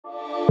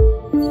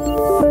Okay,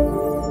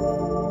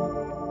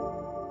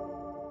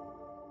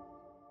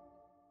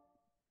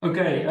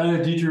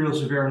 DIGIREAL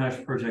is a very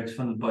nice project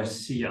funded by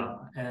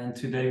SIA, and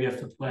today we have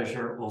the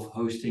pleasure of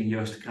hosting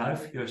Joost de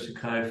Kruijf. Joost de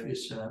Kruijf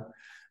is a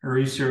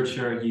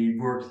researcher. He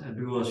worked at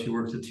BUas, he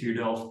worked at TU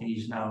Delft, and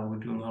he's now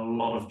doing a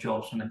lot of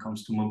jobs when it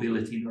comes to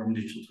mobility and urban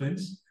digital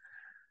twins.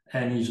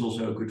 And he's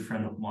also a good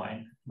friend of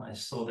mine. I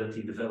saw that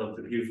he developed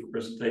a beautiful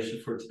presentation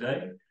for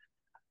today.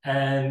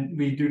 And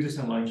we do this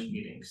in lunch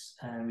meetings,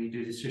 and we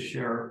do this to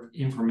share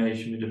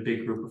information with a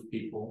big group of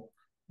people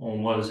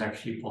on what is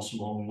actually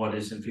possible and what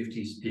is in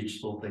 50's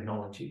digital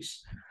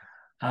technologies.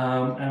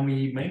 And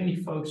we mainly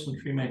focus on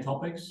three main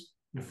topics.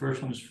 The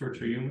first one is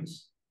virtual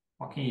humans.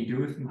 What can you do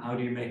with them? How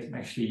do you make them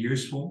actually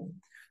useful?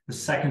 The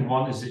second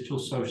one is digital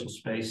social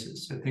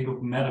spaces. So think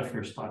of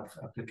metaverse type of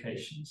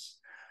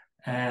applications.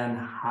 And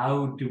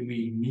how do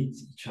we meet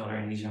each other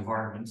in these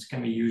environments?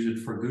 Can we use it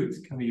for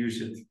good? Can we use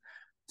it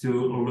to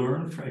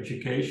learn, for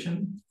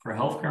education, for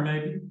healthcare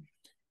maybe?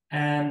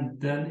 And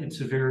then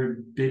it's a very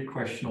big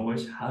question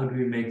always, how do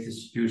we make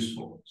this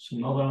useful? So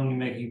not only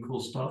making cool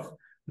stuff,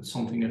 but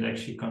something that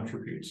actually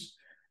contributes.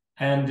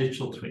 And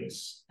digital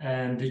twins.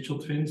 And digital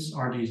twins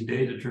are these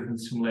data-driven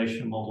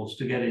simulation models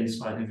to get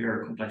insight in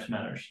very complex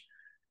matters.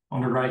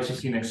 On the right, you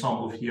see an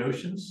example of the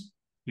oceans.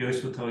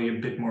 Joost will tell you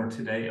a bit more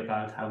today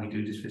about how we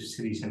do this with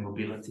cities and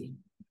mobility.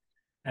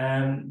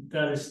 And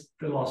that is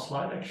the last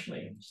slide,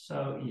 actually.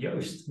 So,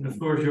 Joost, the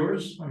floor is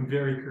yours. I'm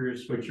very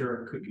curious what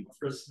you're cooking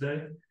for us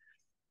today.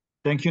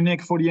 Thank you,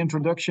 Nick, for the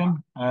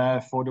introduction.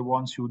 For the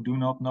ones who do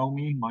not know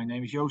me, my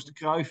name is Joost de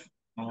Kruijf.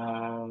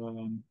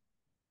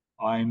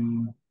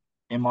 I'm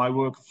in my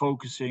work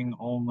focusing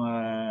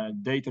on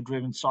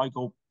data-driven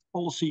cycle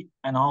policy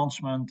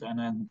enhancement, and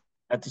then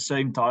at the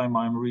same time,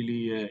 I'm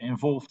really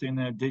involved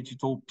in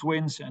digital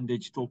twins and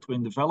digital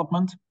twin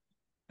development.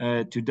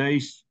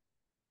 Today's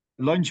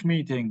lunch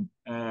meeting,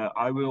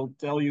 I will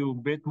tell you a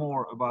bit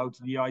more about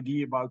the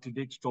idea about the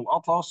digital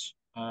atlas.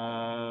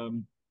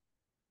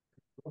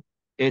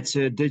 It's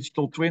a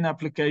digital twin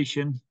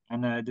application,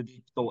 and the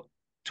digital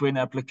twin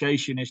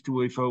application is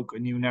to evoke a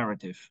new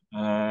narrative.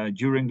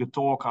 During the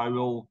talk, I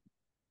will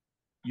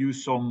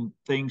use some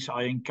things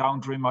I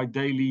encounter in my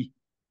daily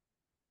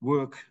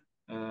work,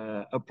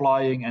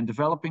 applying and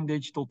developing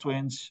digital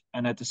twins.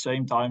 And at the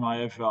same time, I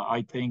have,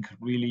 I think,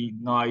 really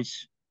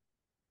nice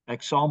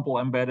example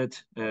embedded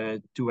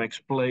to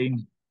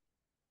explain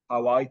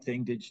how I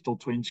think digital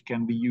twins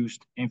can be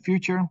used in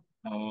future.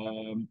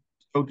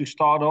 So to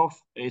start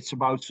off, it's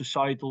about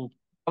societal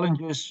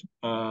challenges.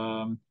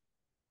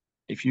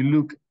 If you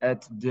look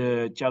at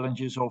the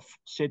challenges of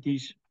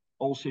cities,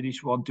 all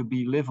cities want to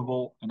be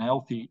livable and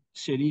healthy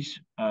cities,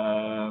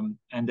 and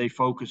they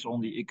focus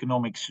on the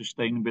economic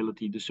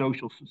sustainability, the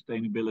social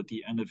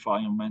sustainability, and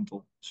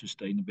environmental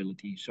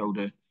sustainability. So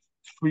the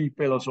three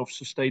pillars of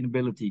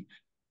sustainability.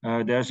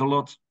 There's a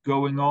lot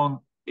going on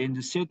in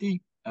the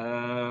city,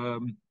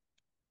 and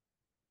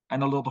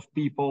a lot of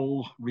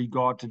people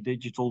regard the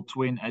digital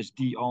twin as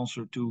the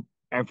answer to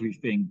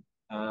everything.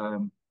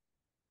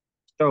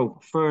 So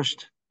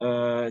first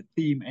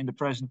theme in the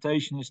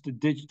presentation is the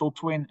digital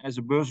twin as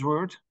a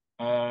buzzword,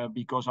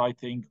 because I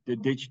think the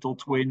digital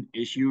twin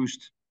is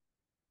used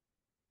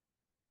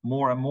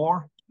more and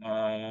more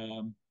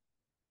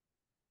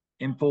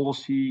in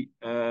policy,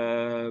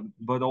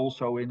 but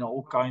also in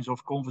all kinds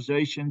of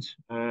conversations,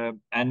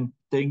 and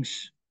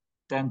things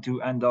tend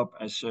to end up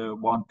as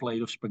one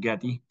plate of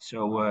spaghetti.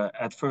 So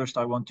at first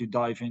I want to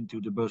dive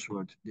into the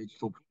buzzword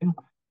digital twin.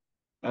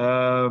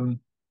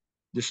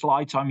 The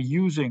slides I'm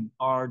using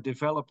are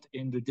developed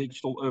in the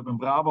Digital Urban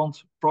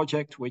Brabant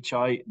project, which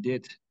I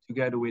did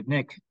together with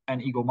Nick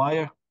and Igor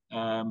Meijer.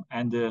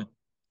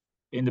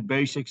 In the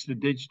basics, the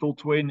digital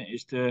twin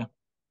is the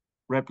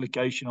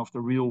replication of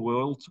the real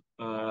world.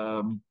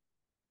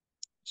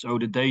 So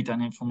the data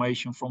and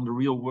information from the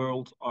real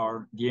world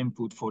are the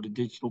input for the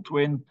digital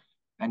twin,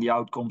 and the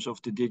outcomes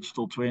of the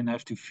digital twin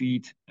have to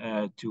feed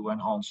to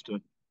enhance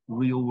the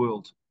real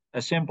world.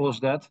 As simple as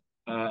that.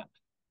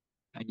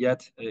 And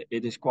yet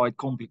it is quite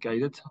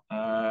complicated.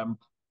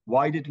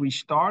 Why did we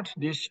start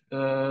this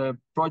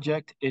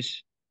project?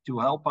 Is to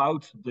help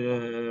out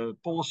the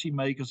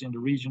policymakers in the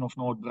region of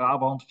North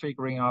Brabant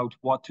figuring out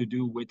what to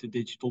do with the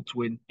digital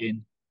twin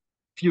in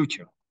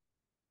future.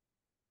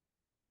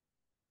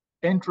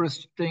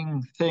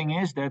 Interesting thing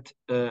is that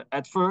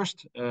at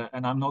first,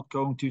 and I'm not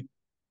going to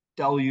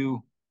tell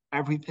you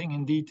everything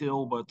in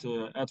detail, but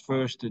at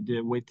first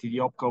with the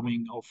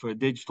upcoming of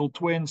digital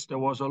twins, there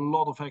was a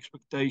lot of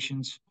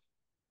expectations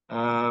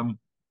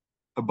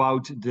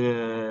about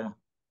the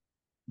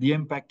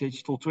impact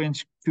digital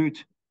twins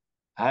could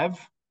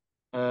have.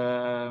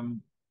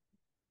 And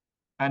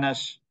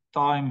as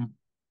time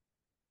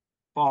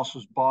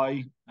passes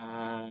by,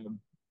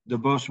 the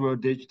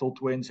buzzword digital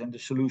twins and the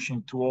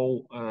solution to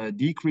all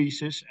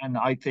decreases. And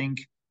I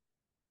think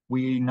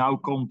we now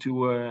come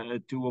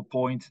to a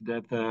point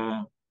that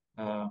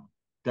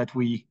that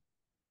we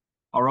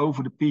are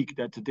over the peak,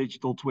 that the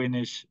digital twin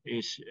is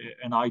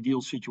an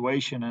ideal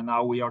situation, and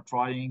now we are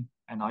trying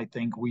and I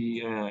think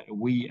we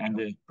and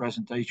the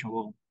presentation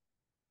will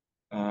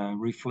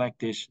reflect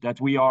this, that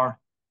we are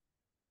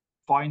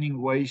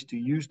finding ways to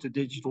use the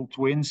digital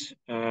twins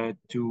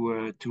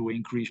to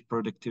increase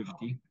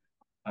productivity.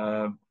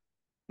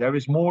 There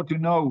is more to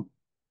know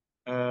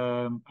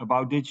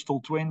about digital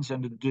twins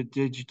and the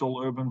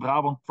Digital Urban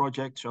Brabant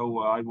project. So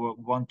I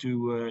want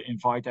to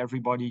invite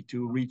everybody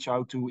to reach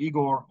out to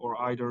Igor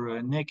or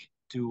either Nick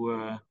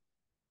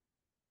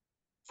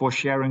for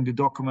sharing the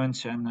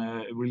documents and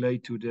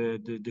relate to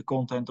the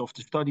content of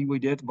the study we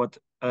did. But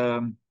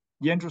the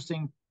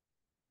interesting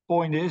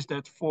point is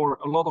that for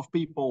a lot of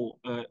people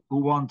who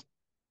want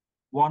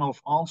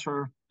one-off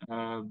answer,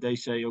 they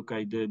say,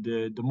 okay,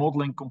 the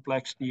modeling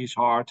complexity is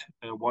hard.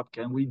 What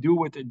can we do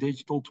with the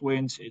digital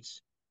twins?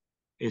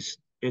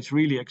 It's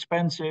really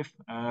expensive.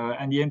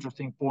 And the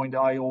interesting point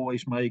I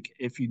always make,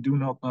 if you do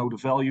not know the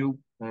value,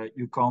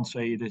 you can't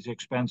say it is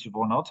expensive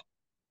or not.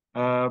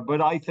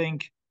 But I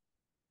think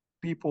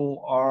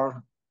people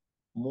are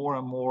more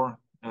and more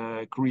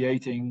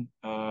creating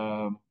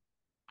a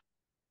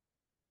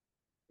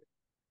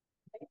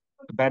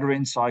better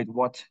insight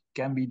what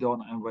can be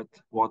done and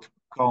what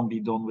can't be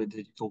done with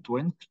digital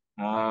twins.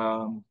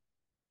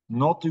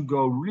 Not to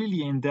go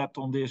really in depth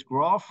on this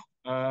graph,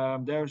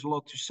 there's a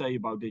lot to say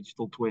about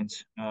digital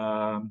twins.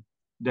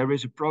 There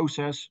is a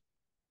process,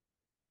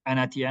 and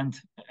at the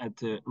end, at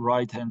the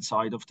right-hand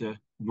side of the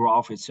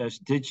graph, it says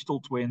digital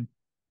twin.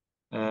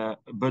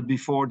 But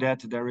before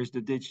that, there is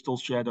the digital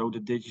shadow, the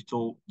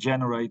digital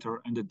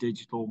generator, and the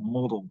digital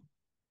model.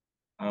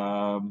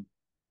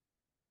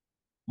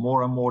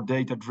 More and more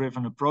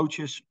data-driven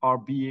approaches are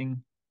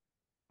being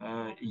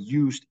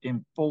used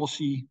in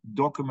policy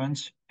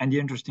documents. And the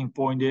interesting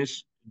point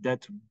is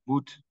that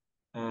would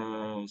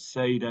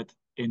say that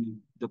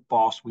in the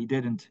past we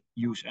didn't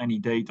use any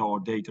data or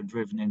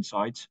data-driven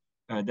insights.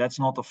 That's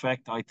not a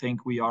fact. I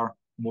think we are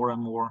more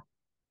and more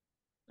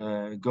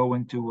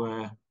going to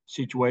a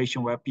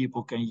situation where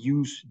people can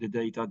use the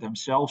data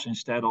themselves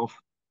instead of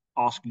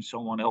asking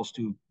someone else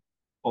to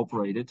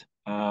operate it.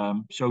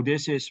 So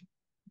this is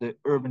the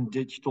urban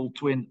digital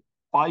twin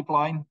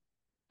pipeline,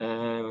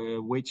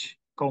 which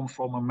comes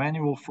from a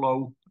manual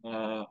flow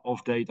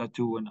of data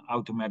to an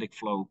automatic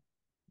flow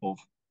of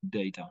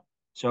data.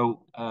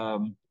 So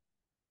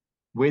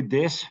with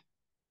this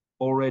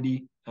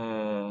already,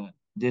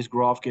 this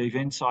graph gave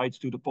insights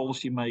to the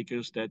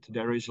policymakers that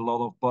there is a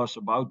lot of buzz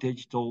about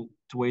digital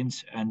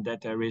twins and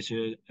that there is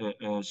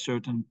a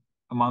certain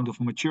amount of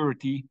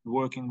maturity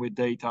working with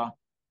data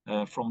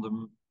from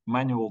the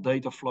manual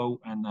data flow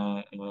and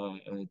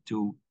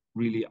to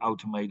really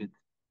automated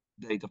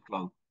data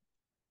flow.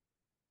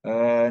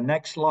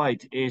 Next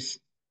slide is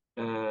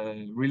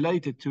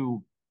related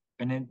to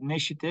an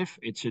initiative.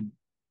 It's a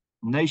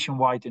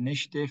nationwide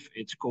initiative.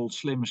 It's called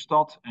Slimme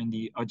Stad and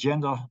the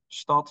Agenda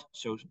Stad,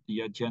 so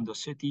the Agenda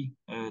City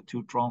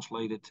to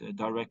translate it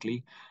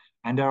directly.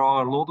 And there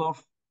are a lot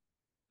of,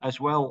 as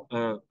well,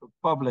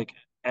 public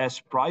as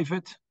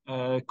private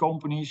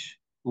companies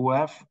who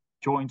have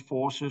joined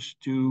forces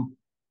to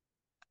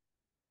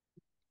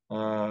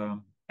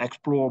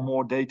explore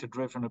more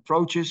data-driven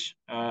approaches.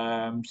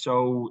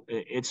 So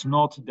it's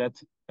not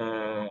that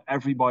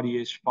everybody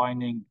is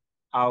finding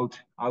out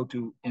how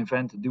to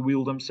invent the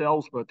wheel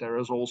themselves, but there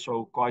is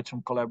also quite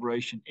some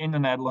collaboration in the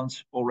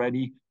Netherlands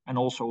already, and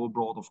also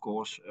abroad, of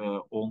course,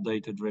 on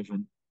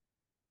data-driven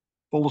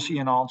policy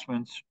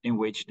announcements in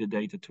which the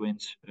data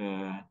twins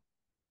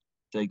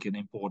take an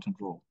important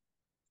role.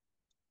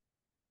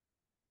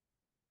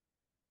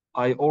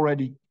 I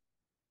already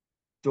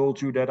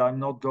told you that I'm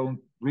not going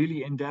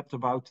really in depth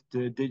about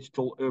the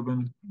Digital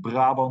Urban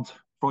Brabant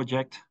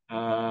project.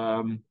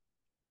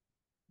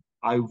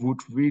 I would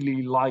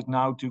really like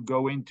now to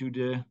go into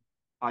the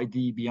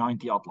idea behind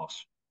the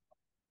Atlas,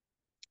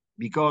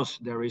 because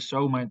there is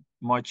so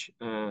much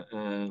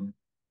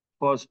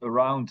buzz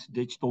around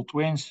digital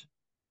twins.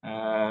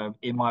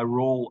 In my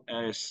role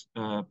as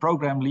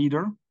program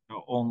leader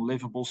on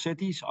livable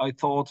cities, I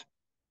thought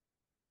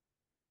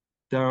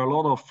there are a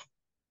lot of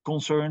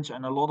concerns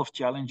and a lot of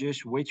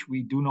challenges which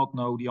we do not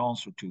know the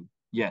answer to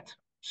yet.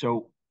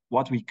 So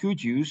what we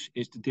could use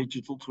is the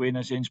digital twin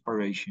as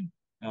inspiration.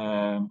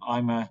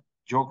 I'm a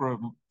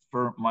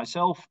geographer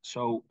myself,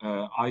 so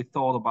I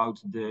thought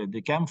about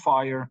the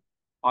campfire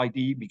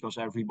idea, because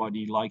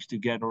everybody likes to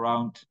get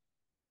around,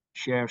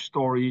 share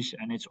stories,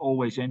 and it's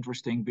always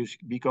interesting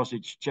because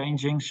it's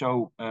changing.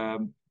 So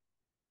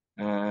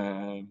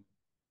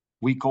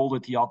we called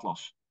it the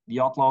Atlas. The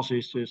Atlas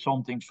is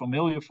something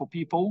familiar for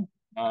people.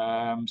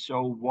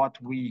 So what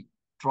we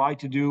try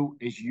to do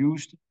is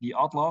use the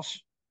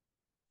Atlas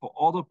for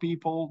other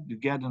people to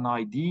get an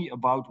idea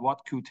about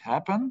what could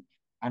happen,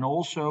 and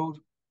also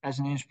as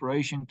an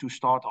inspiration to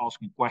start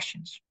asking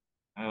questions.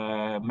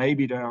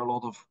 Maybe there are a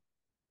lot of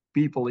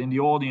people in the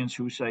audience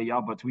who say,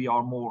 yeah, but we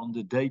are more on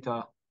the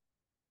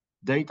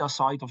data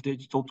side of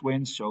digital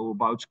twins, so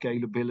about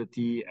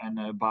scalability and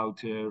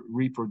about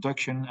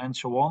reproduction and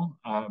so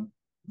on.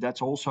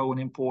 That's also an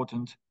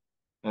important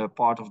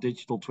part of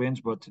digital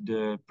twins, but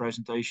the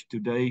presentation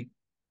today,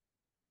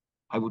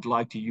 I would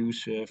like to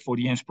use for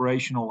the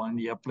inspirational and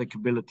the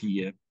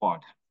applicability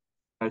part.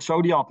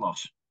 So the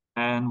Atlas,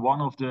 and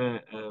one of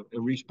the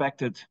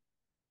respected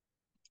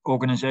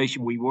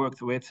organization we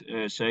worked with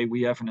say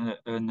we have an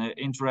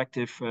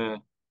interactive.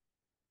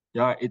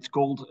 It's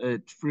called,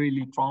 it's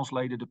really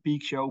translated a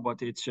peak show,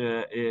 but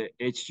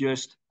it's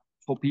just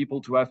for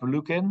people to have a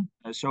look in.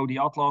 So the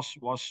Atlas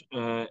was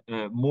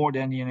more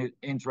than the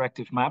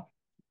interactive map,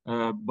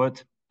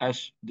 but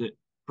as the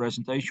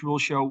presentation will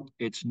show,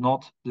 it's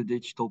not the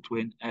digital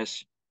twin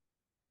as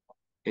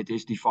it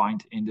is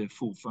defined in the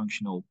full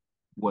functional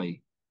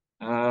way.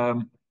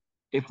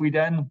 If we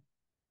then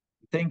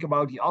think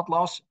about the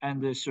Atlas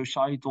and the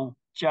societal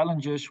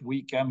challenges,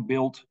 we can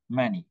build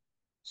many.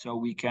 So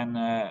we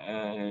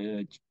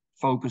can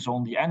focus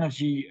on the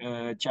energy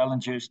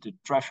challenges, the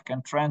traffic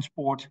and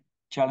transport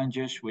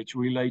challenges, which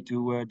relate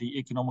to the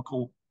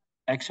economical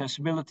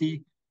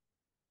accessibility,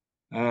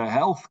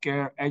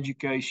 healthcare,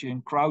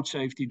 education, crowd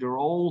safety. They're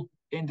all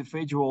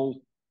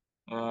individual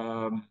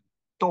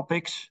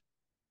topics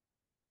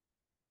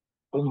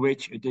on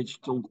which a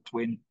digital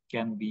twin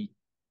can be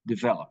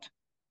developed.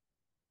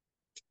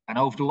 And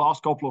over the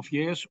last couple of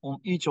years, on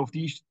each of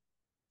these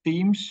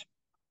themes,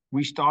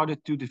 we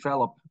started to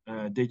develop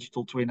a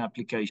digital twin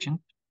application,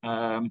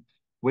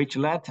 which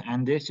led,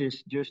 and this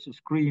is just a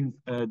screen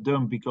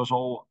dump because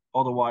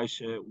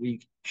otherwise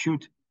we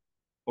should,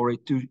 or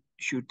it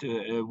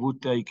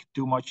would take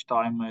too much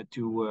time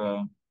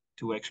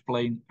to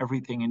explain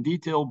everything in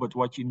detail. But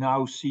what you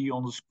now see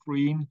on the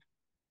screen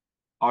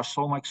are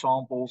some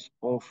examples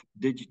of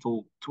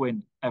digital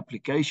twin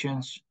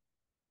applications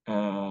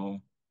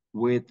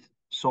with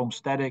some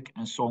static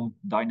and some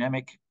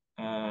dynamic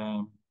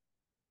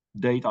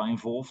data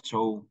involved.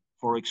 So,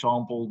 for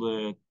example,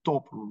 the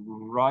top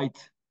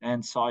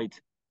right-hand side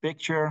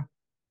picture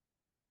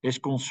is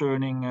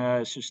concerning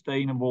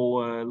sustainable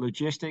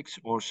logistics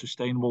or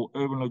sustainable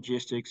urban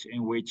logistics,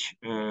 in which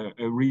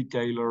a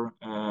retailer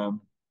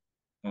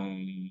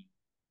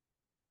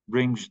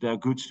brings their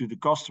goods to the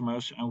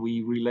customers, and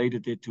we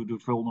related it to the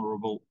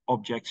vulnerable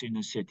objects in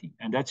the city.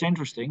 And that's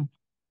interesting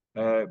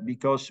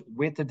because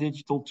with the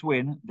digital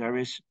twin, there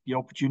is the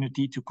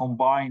opportunity to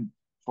combine,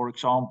 for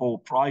example,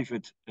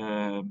 private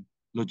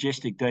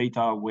logistic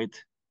data with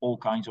all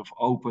kinds of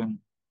open,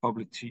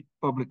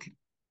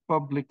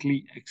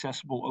 publicly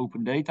accessible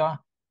open data.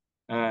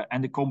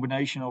 And the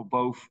combination of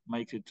both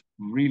makes it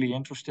really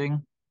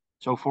interesting.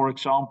 So, for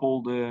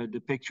example,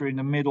 the picture in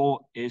the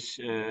middle is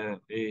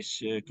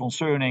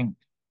concerning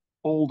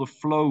all the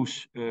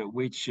flows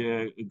which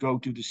go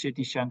to the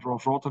city center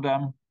of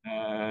Rotterdam.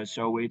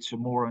 So it's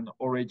more an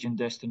origin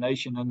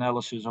destination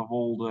analysis of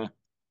all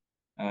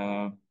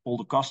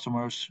the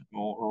customers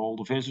or all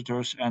the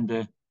visitors, and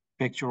the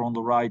picture on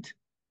the right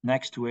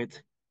next to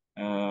it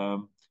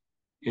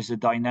is a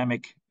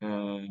dynamic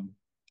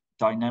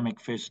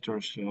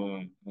visitors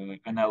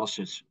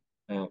analysis,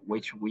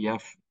 which we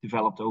have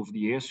developed over the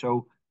years.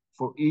 So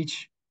for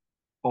each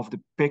of the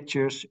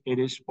pictures, it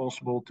is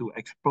possible to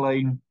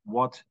explain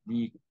what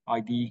the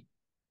idea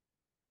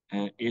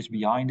is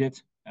behind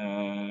it.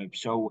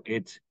 So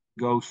it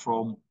goes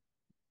from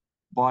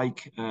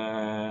bike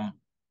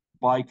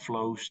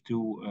flows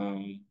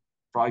to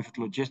private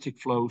logistic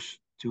flows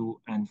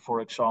to, and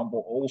for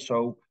example,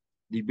 also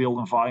the built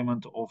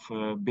environment of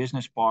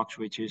business parks,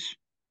 which is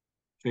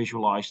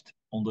visualized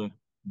on the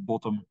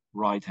bottom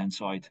right-hand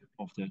side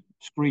of the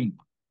screen.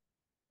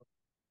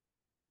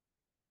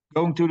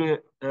 Going to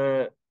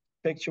the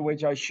picture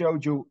which I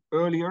showed you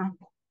earlier,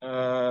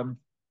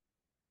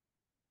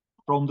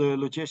 from the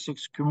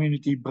logistics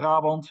community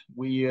Brabant,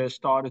 we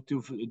started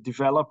to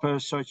develop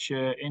such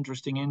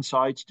interesting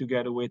insights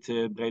together with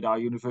Breda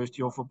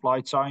University of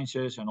Applied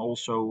Sciences, and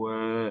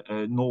also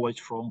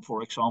knowledge from,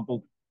 for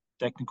example,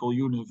 Technical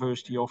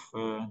University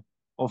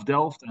of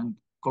Delft, and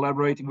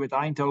collaborating with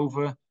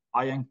Eindhoven.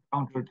 I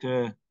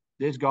encountered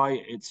this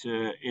guy. It's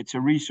a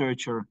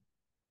researcher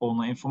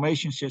on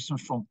information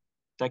systems from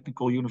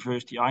Technical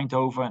University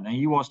Eindhoven, and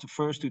he was the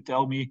first to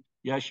tell me,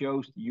 yes,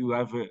 Joost, you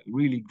have a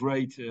really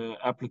great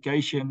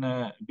application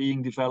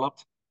being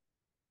developed,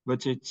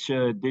 but it's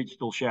a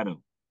digital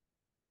shadow.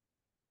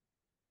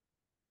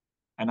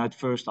 And at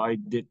first I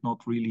did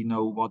not really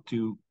know what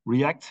to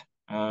react,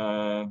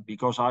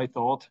 because I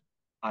thought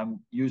I'm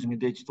using a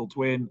digital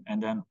twin,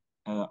 and then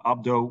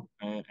Abdo,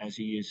 as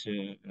he is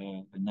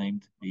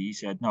named, he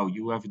said, no,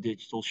 you have a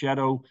digital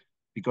shadow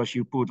because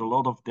you put a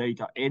lot of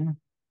data in,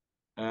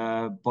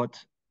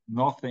 but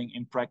nothing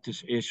in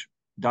practice is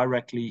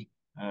directly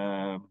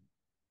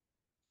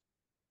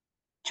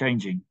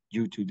changing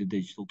due to the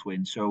digital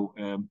twin. So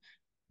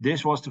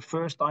this was the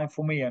first time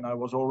for me, and I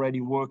was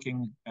already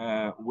working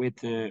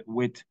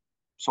with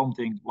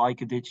something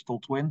like a digital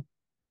twin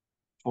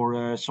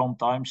for some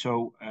time.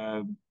 So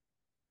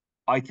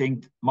I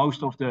think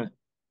most of the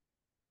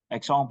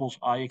examples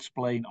I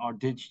explain are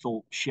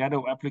digital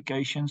shadow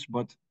applications,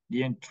 but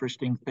the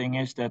interesting thing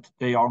is that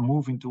they are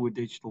moving to a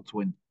digital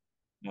twin.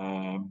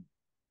 And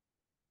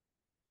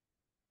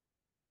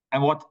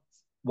what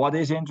what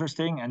is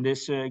interesting, and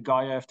this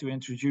guy I have to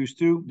introduce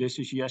too, this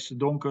is Jesse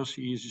Donkers.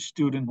 He is a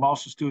student,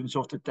 master student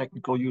of the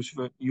Technical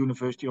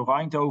University of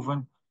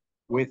Eindhoven,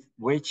 with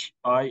which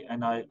I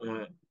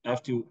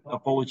have to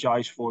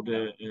apologize for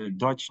the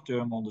Dutch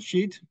term on the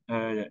sheet.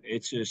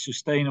 It's a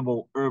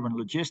sustainable urban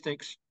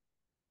logistics,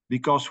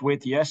 because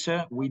with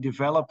Jesse, we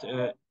developed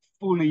a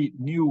fully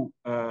new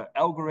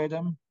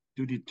algorithm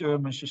to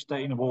determine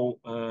sustainable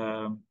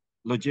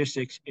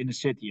logistics in the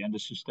city and the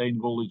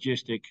sustainable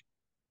logistic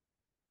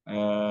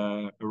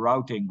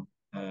routing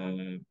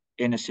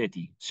in a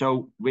city.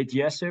 So with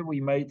Jesse,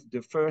 we made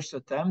the first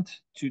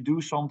attempt to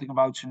do something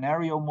about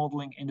scenario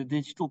modeling in the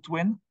digital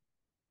twin.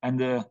 And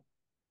the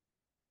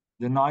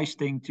nice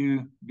thing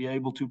to be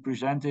able to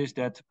present is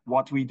that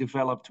what we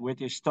developed with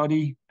this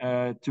study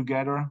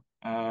together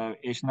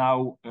is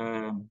now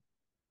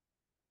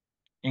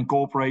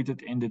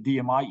incorporated in the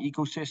DMI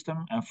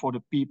ecosystem. And for the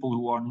people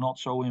who are not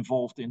so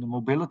involved in the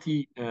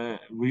mobility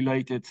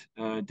related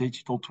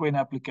digital twin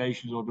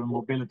applications or the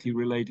mobility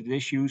related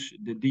issues,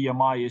 the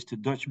DMI is the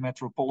Dutch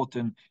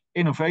Metropolitan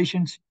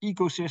Innovations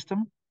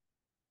Ecosystem.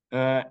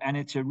 And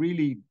it's a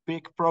really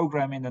big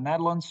program in the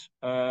Netherlands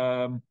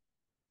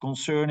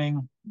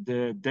concerning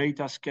the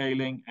data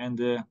scaling and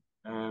the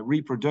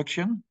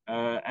reproduction.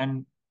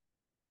 And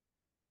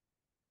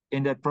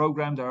in that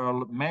program, there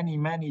are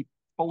many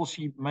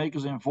policy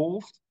makers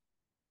involved,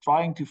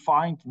 trying to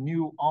find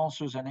new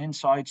answers and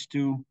insights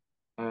to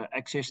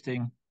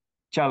existing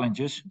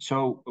challenges.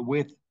 So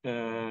with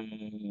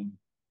the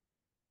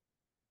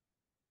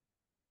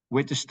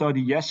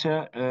study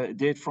Jesse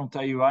did from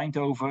TU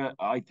Eindhoven,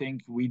 I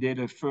think we did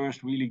a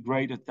first really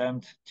great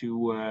attempt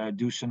to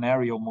do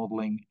scenario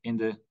modeling in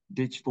the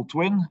digital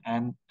twin.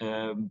 And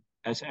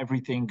as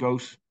everything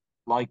goes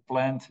like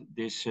planned,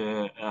 this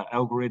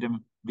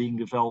algorithm being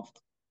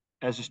developed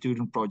as a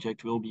student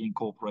project will be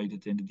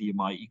incorporated in the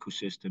DMI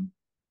ecosystem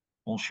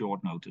on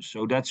short notice.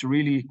 So that's a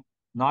really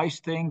nice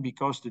thing,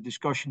 because the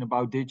discussion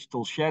about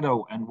digital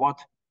shadow and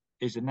what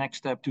is the next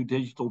step to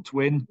digital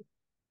twin,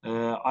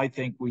 I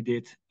think we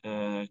did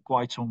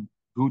quite some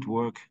good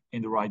work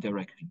in the right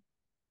direction.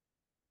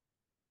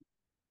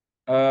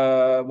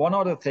 One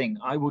other thing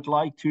I would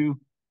like to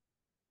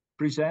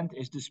present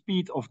is the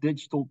speed of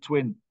digital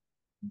twin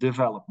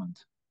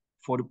development.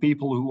 For the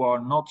people who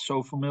are not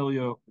so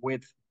familiar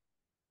with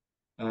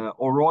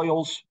our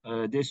royals,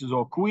 this is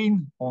our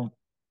queen on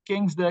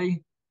King's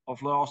Day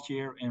of last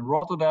year in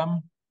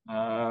Rotterdam.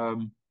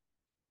 And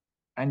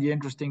the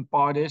interesting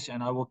part is,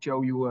 and I will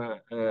show you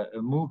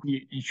a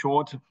movie in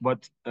short,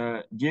 but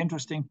the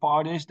interesting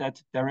part is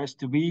that there has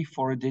to be,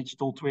 for a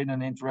digital twin,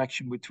 an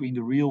interaction between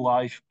the real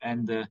life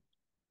and the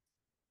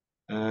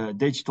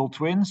digital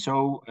twin.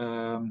 So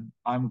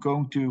I'm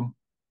going to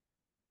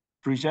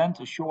present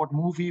a short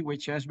movie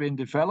which has been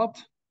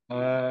developed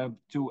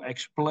to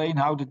explain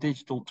how the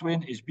digital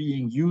twin is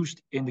being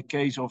used in the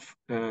case of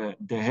The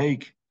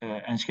Hague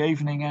and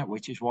Scheveningen,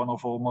 which is one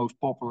of our most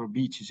popular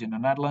beaches in the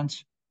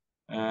Netherlands,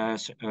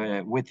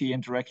 with the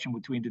interaction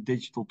between the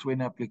digital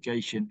twin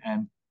application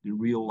and the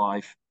real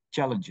life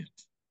challenges.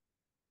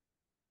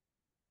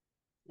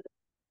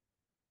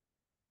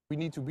 We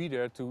need to be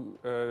there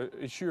to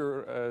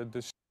ensure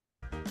the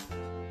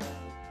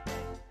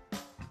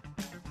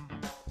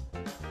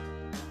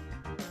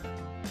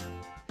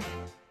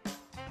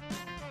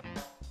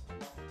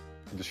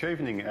The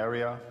Scheveningen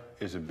area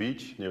is a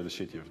beach near the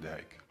city of The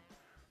Hague.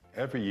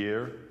 Every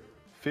year,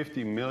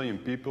 50 million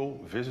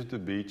people visit the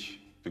beach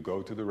to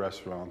go to the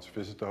restaurants,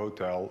 visit the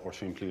hotel, or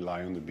simply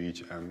lie on the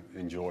beach and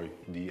enjoy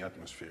the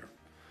atmosphere.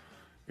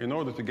 In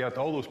order to get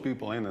all those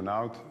people in and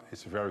out,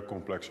 it's a very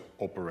complex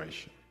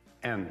operation.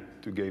 And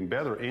to gain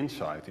better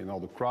insight in all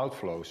the crowd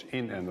flows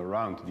in and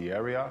around the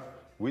area,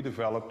 we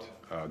developed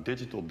a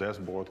digital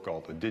dashboard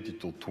called a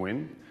digital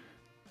twin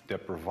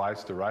that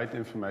provides the right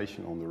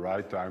information on the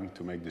right time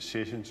to make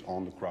decisions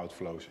on the crowd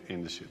flows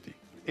in the city.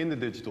 In the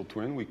digital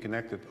twin, we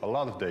connected a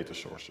lot of data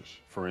sources.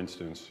 For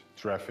instance,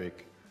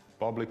 traffic,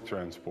 public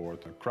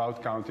transport,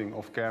 crowd counting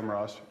of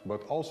cameras,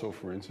 but also,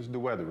 for instance, the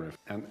weather.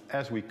 And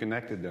as we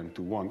connected them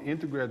to one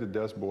integrated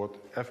dashboard,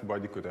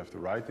 everybody could have the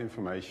right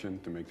information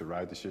to make the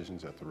right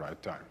decisions at the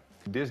right time.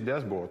 This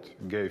dashboard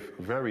gave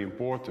very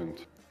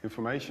important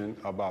information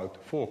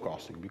about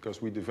forecasting,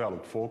 because we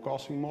developed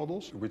forecasting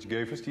models which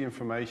gave us the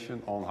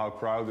information on how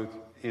crowded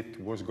it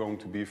was going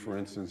to be, for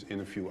instance,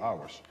 in a few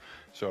hours.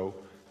 So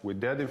with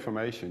that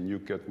information you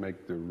could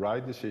make the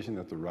right decision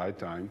at the right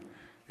time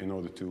in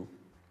order to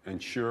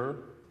ensure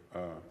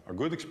a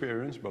good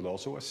experience, but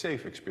also a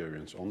safe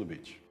experience on the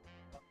beach.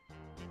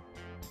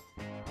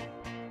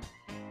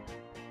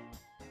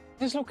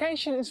 This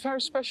location is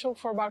very special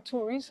for about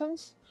 2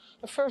 reasons.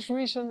 The first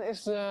reason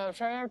is the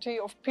variety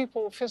of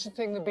people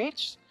visiting the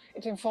beach.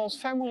 It involves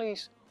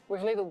families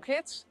with little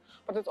kids,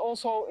 but it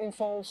also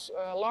involves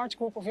a large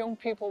group of young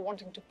people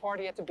wanting to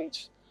party at the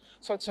beach.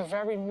 So it's a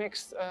very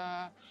mixed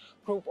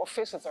group of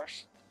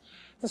visitors.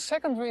 The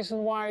second reason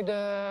why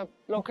the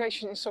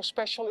location is so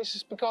special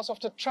is because of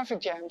the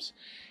traffic jams.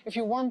 If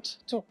you want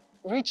to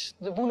reach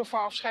the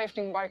boulevard of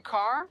Scheveningen by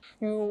car,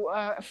 you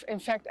in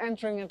fact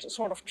entering a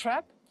sort of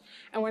trap.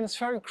 And when it's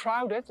very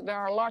crowded, there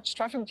are large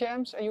traffic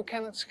jams and you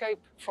cannot escape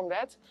from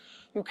that.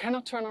 You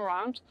cannot turn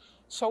around.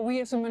 So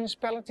we as a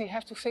municipality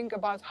have to think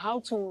about how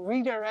to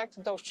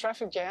redirect those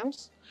traffic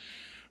jams.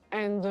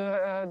 And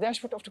the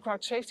dashboard of the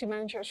crowd safety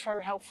manager is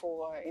very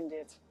helpful in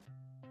that.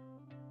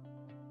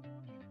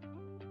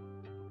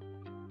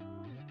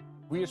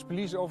 We as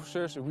police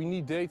officers, we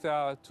need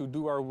data to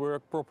do our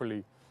work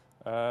properly.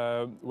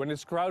 When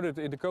it's crowded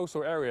in the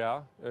coastal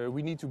area,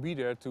 we need to be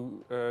there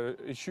to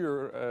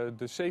ensure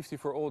the safety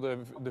for all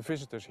the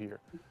visitors here.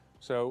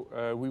 So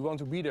we want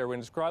to be there when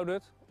it's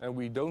crowded, and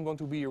we don't want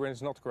to be here when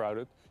it's not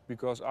crowded,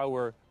 because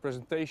our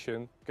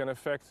presentation can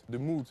affect the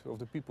mood of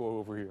the people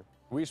over here.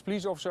 We as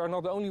police officers are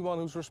not the only one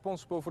who's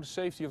responsible for the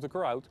safety of the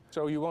crowd.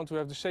 So you want to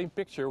have the same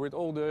picture with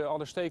all the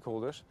other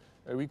stakeholders.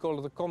 We call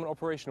it a common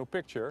operational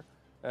picture.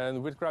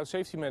 And with Crowd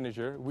Safety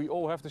Manager, we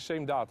all have the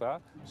same data,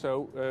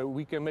 so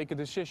we can make a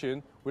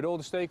decision with all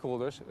the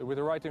stakeholders with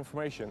the right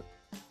information.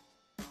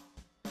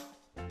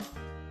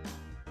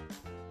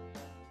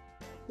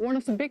 One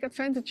of the big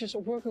advantages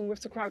of working with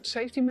the Crowd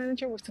Safety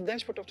Manager, with the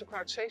dashboard of the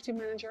Crowd Safety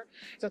Manager,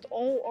 is that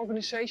all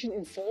organizations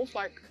involved,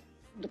 like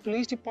the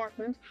police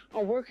department,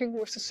 are working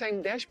with the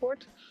same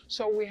dashboard,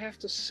 so we have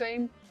the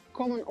same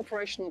common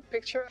operational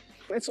picture.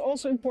 It's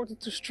also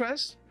important to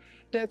stress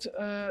that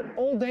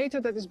all data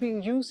that is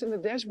being used in the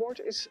dashboard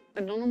is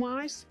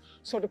anonymized,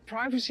 so the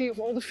privacy of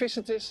all the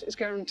visitors is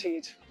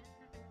guaranteed.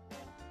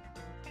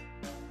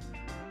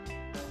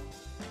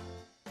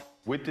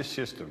 With this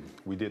system,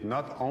 we did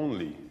not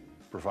only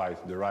provide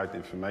the right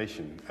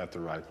information at the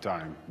right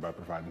time by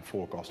providing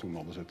forecasting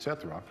models,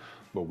 etc.,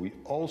 but we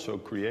also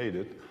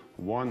created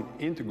one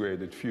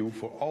integrated view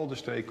for all the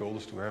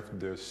stakeholders to have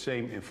the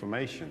same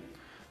information,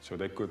 so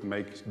they could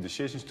make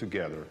decisions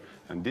together.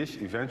 And this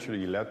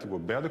eventually led to a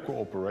better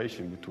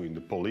cooperation between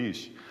the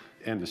police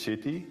and the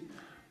city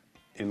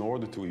in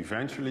order to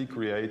eventually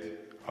create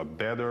a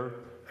better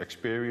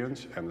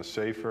experience and a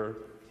safer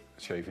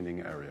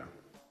Scheveningen area.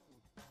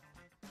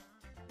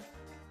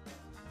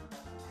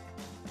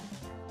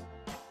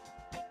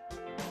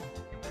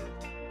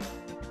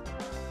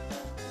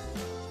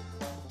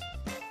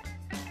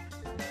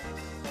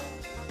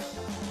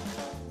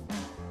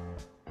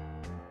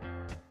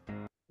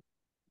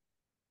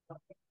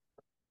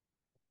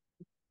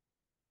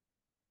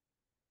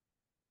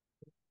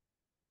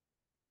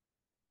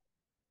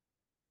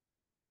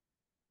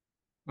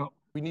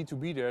 We need to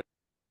be there.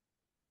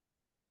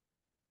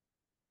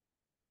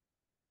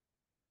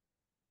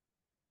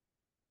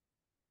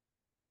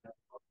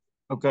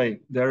 Okay,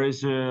 there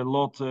is a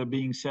lot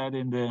being said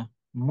in the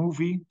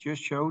movie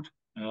just showed.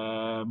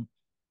 And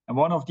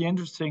one of the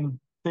interesting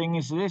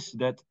things is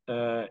that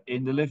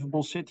in the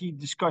livable city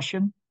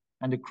discussion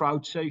and the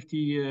crowd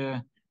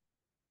safety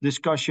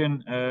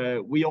discussion,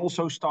 we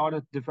also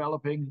started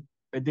developing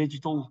a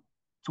digital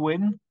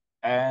twin.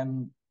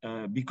 And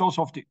because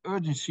of the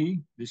urgency,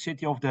 the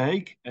city of The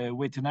Hague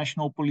with the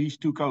national police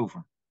took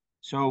over.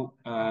 So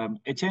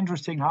it's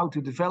interesting how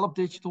to develop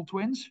digital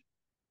twins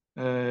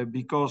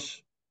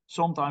because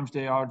sometimes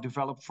they are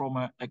developed from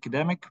an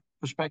academic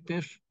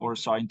perspective or a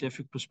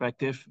scientific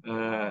perspective.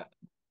 And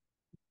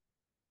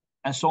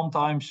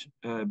sometimes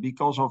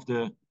because of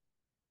the,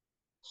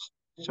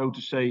 so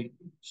to say,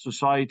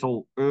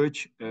 societal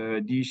urge,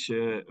 these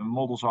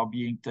models are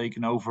being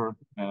taken over.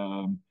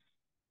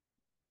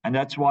 And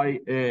that's why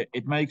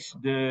it makes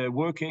the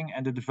working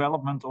and the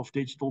development of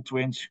digital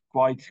twins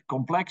quite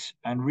complex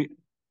and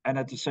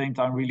at the same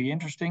time really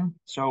interesting.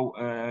 So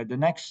the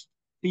next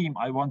theme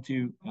I want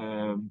to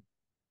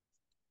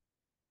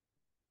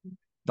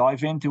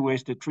dive into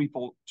is the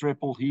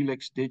triple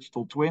helix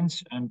digital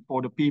twins. And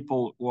for the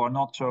people who are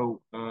not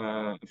so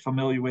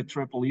familiar with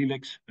triple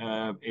helix,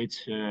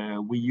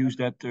 we use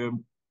that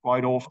term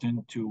quite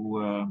often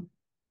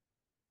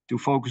to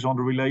focus on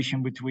the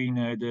relation between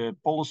the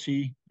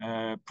policy,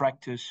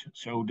 practice,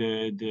 so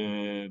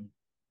the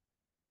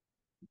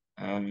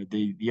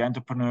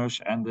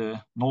entrepreneurs and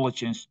the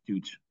knowledge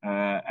institutes.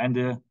 And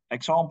the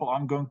example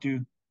I'm going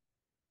to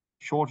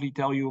shortly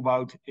tell you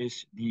about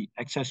is the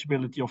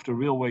accessibility of the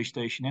railway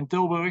station in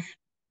Tilburg,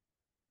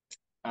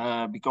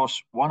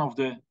 because one of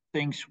the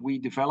things we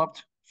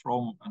developed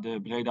from the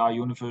Breda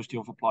University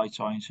of Applied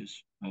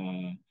Sciences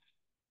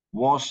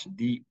was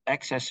the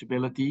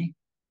accessibility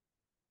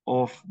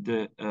of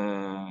the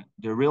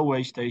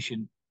railway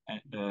station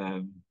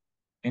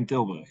in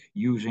Tilburg,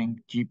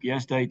 using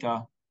GPS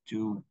data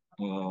to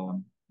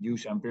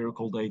use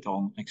empirical data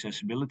on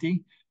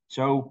accessibility.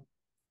 So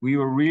we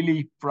were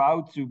really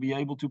proud to be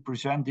able to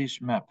present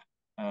this map.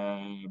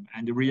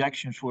 And the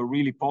reactions were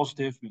really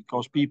positive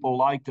because people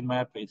like the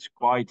map. It's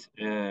quite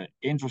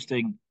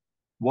interesting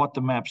what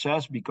the map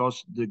says,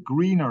 because the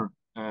greener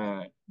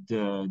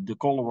the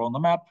color on the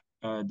map,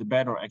 the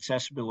better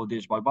accessible it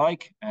is by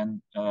bike.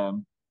 And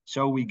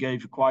so we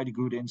gave quite a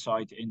good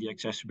insight in the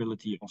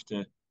accessibility of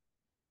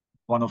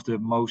one of the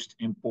most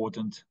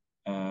important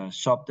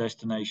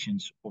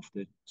sub-destinations of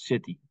the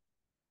city.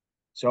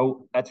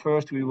 So at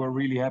first we were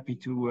really happy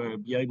to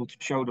be able to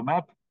show the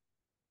map.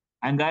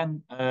 And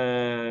then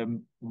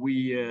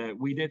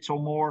we did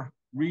some more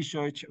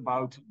research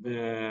about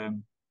the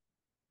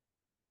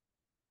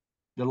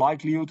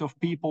likelihood of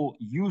people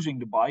using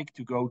the bike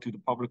to go to the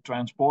public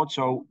transport.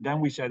 So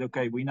then we said,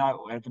 okay, we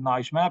now have a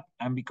nice map.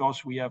 And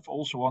because we have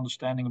also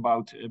understanding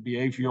about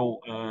behavioral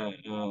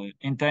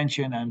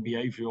intention and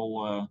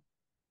behavioral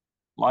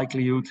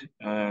likelihood,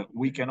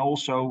 we can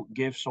also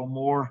give some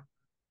more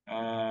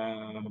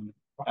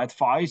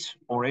advice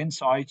or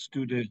insights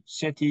to the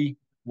city,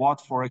 what,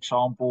 for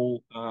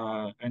example,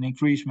 an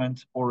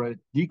increasement or a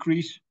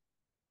decrease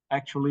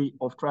actually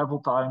of travel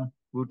time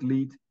would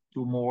lead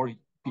to more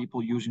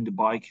people using the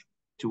bike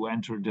to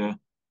enter the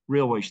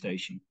railway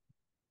station.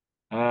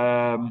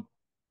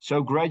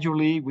 So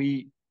gradually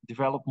we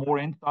develop more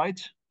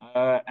insights,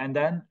 and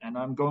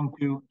I'm going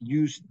to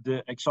use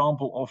the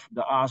example of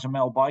the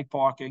ASML bike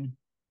parking,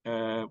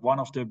 one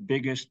of the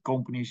biggest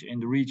companies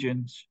in the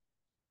regions.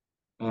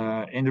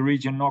 In the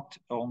region knocked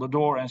on the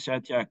door and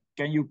said, yeah,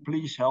 can you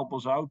please help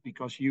us out,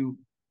 because you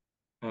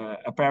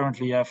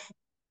apparently have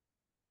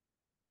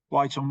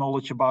quite some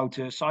knowledge about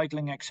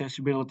cycling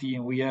accessibility,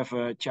 and we have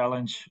a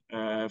challenge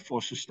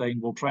for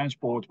sustainable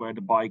transport where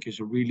the bike is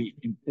a really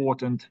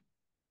important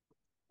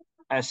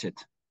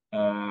asset.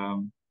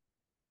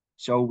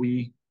 So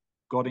we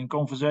got in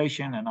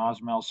conversation, and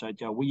ASML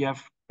said, yeah, we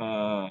have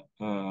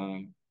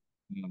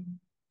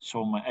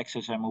some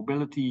access and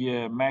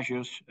mobility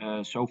measures.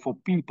 So for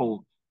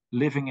people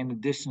living in a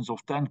distance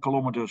of 10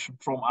 kilometers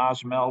from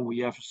ASML, we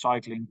have a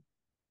cycling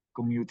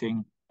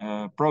commuting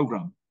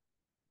program.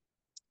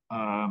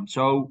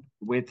 So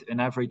with an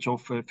average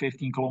of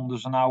 15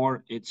 kilometers an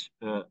hour, it's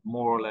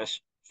more or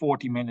less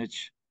 40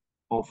 minutes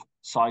of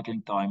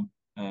cycling time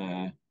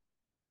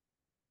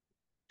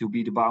to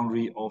be the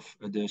boundary of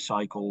the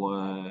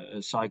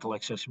cycle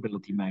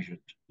accessibility measure.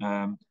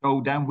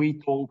 So then we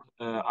told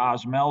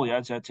ASML,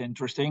 yeah, that's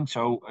interesting.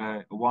 So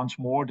once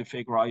more, the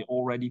figure I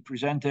already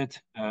presented,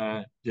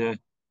 the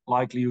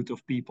likelihood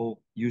of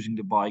people using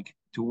the bike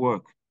to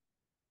work.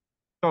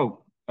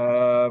 So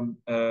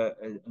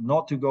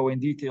not to go in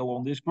detail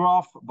on this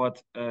graph,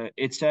 but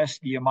it says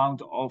the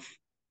amount of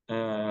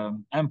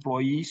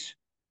employees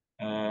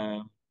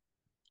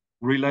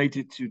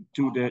related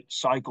to the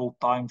cycle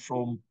time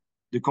from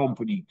the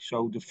company.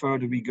 So the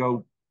further we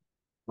go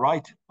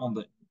right on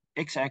the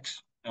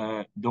x-axis,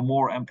 the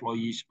more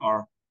employees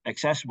are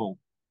accessible.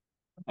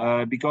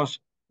 Because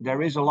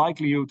there is a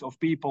likelihood of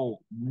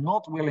people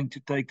not willing to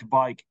take the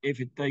bike if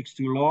it takes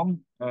too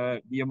long.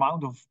 The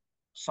amount of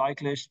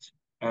cyclists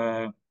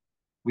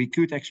we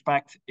could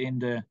expect in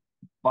the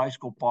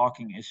bicycle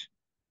parking is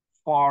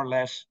far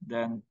less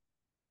than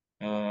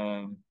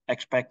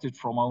expected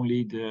from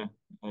only the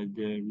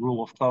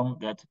rule of thumb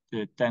that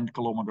the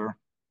 10-kilometer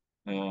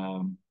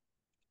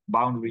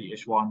boundary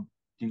is one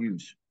to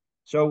use.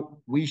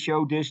 So we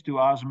show this to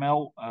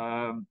ASML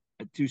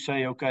to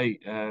say, okay,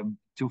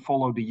 to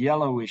follow the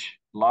yellowish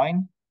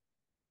line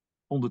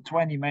on the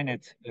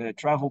 20-minute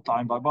travel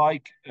time by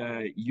bike,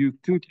 you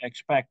could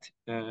expect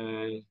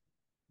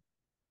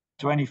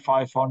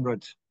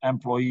 2,500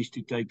 employees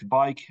to take the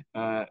bike.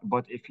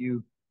 But if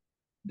you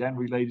then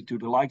relate it to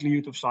the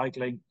likelihood of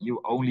cycling, you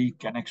only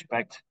can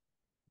expect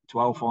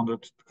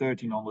 1,200,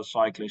 1,300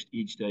 cyclists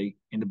each day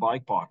in the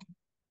bike parking.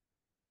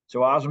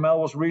 So ASML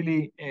was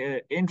really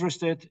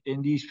interested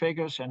in these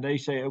figures, and they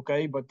say,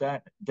 okay, but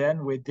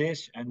then with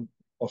this, and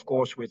of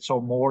course with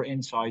some more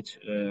insights,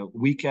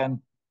 we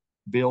can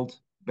build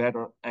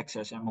better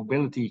access and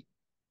mobility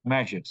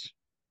measures.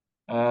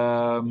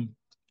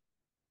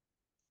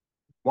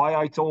 Why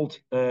I told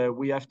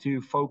we have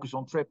to focus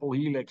on triple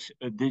helix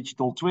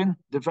digital twin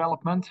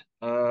development.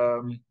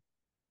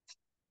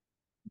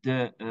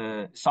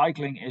 The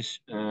cycling is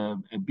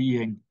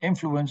being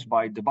influenced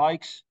by the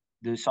bikes,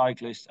 the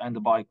cyclists, and the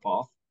bike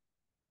path.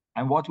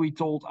 And what we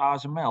told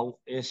ASML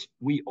is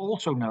we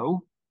also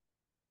know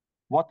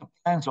what the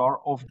plans are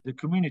of the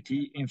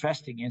community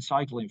investing in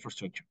cycle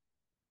infrastructure.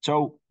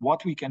 So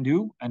what we can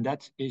do, and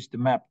that is the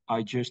map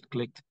I just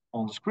clicked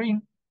on the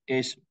screen,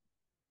 is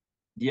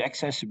the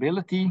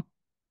accessibility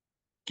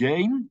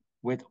gain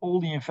with all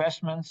the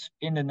investments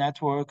in the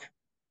network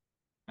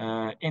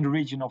in the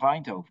region of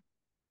Eindhoven.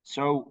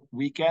 So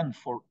we can,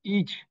 for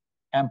each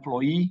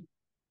employee,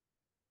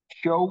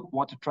 show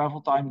what the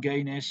travel time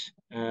gain is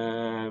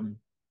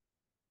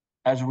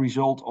as a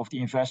result of the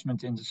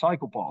investment in the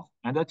cycle path.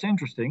 And that's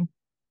interesting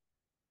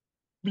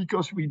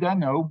because we then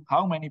know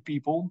how many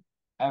people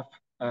have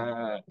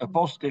a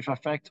positive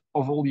effect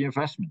of all the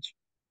investments.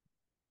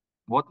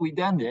 What we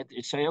then did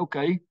is say,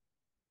 okay,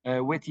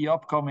 with the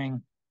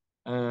upcoming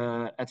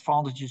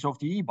advantages of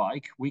the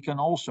e-bike, we can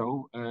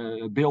also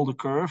build a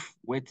curve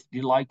with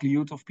the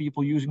likelihood of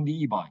people using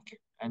the e-bike.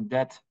 And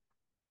that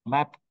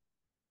map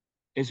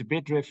is a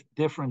bit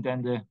different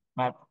than the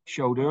map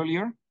showed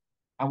earlier.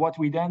 And what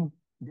we then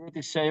did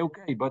is say,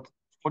 okay, but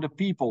for the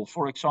people,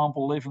 for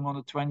example, living on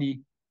a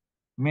 20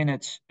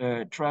 minutes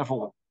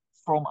travel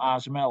from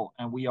ASML,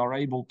 and we are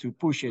able to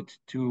push it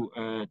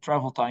to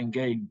travel time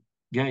gain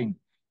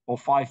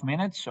of 5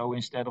 minutes. So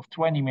instead of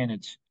 20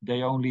 minutes,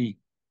 they only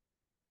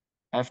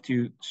have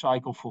to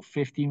cycle for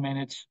 15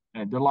 minutes.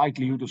 The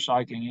likelihood of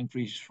cycling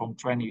increases from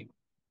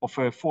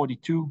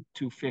 42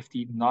 to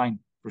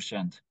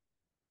 59%.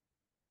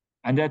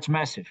 And that's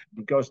massive,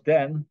 because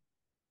then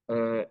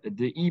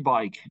the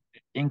e-bike,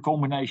 in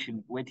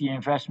combination with the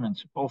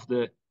investments of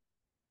the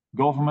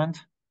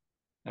government,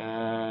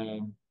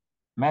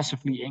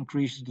 massively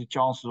increases the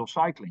chances of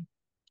cycling.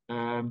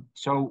 And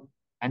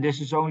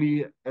this is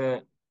only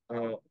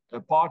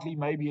partly,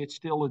 maybe it's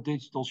still a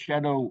digital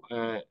shadow,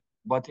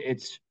 but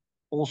it's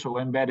also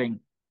embedding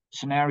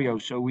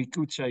scenarios. So we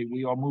could say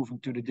we are moving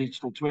to the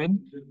digital twin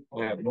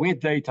with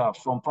data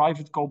from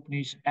private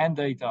companies and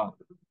data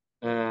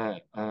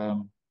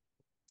from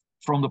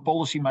the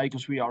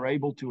policymakers. We are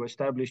able to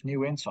establish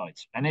new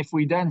insights. And if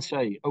we then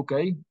say,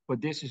 okay, but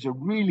this is a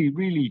really,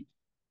 really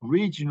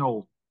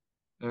regional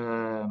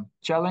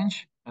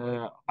challenge,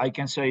 I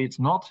can say it's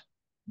not,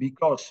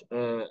 because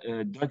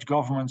Dutch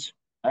governments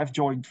have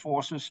joined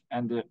forces,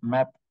 and the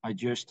map I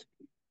just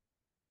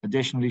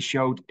additionally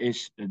showed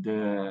is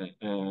the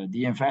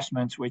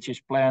investments which is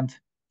planned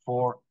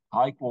for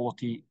high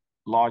quality,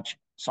 large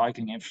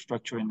cycling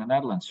infrastructure in the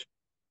Netherlands.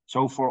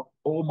 So for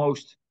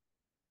almost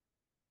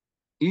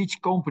each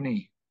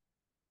company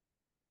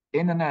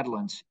in the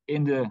Netherlands,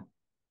 in the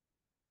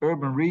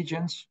urban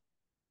regions,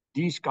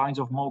 these kinds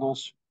of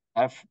models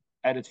have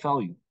added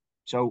value.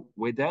 So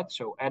with that,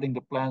 so adding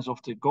the plans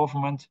of the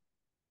government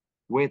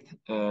with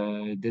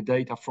the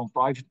data from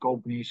private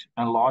companies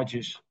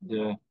enlarges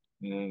the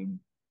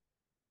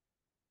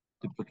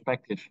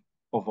perspective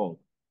of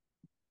all.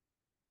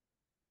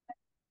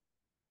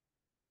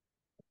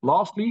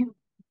 Lastly,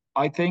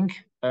 I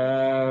think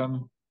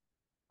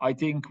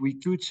we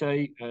could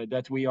say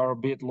that we are a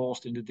bit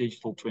lost in the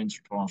digital twins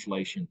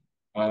translation.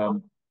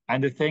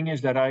 And the thing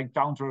is that I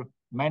encounter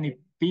many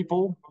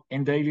people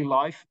in daily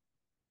life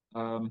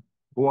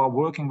who are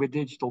working with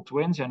digital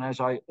twins. And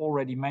as I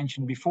already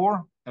mentioned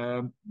before,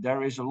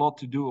 there is a lot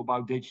to do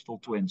about digital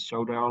twins.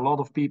 So there are a lot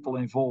of people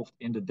involved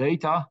in the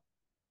data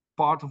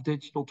part of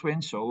digital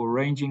twins, so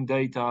arranging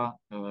data,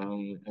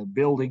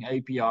 building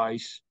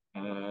APIs,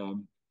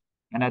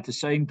 and at the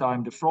same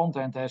time, the front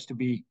end has to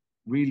be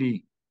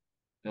really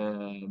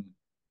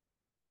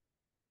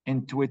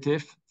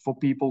intuitive for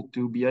people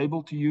to be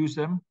able to use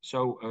them.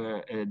 So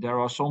there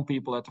are some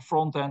people at the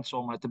front end,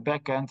 some at the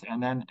back end,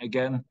 and then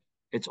again,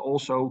 it's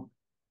also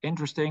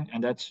interesting,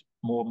 and that's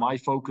more my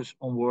focus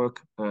on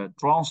work,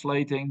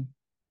 translating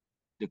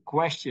the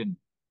question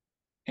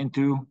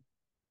into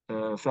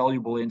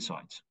valuable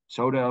insights.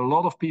 So there are a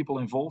lot of people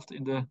involved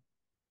in the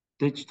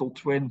digital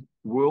twin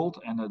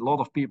world, and a lot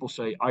of people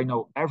say, I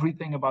know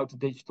everything about the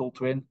digital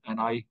twin, and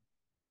I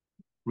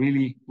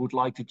really would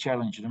like to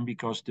challenge them,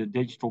 because the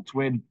digital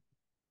twin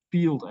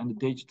field and the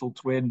digital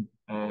twin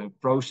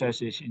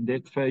processes in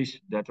that phase,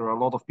 that there are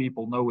a lot of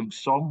people knowing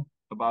some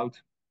about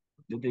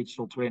the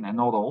digital twin and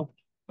not all.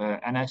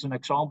 And as an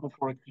example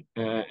for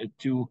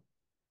to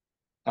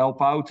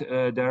help out,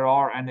 there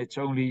are, and it's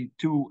only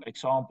 2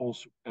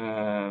 examples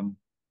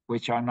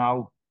which are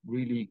now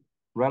really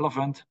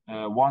relevant.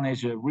 One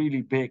is a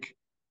really big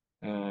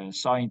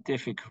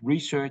scientific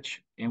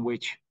research in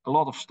which a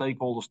lot of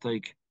stakeholders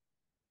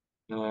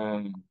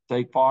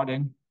take part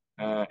in.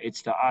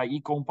 It's the AI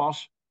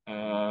Compass,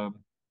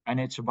 and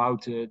it's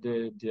about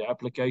the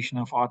application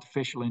of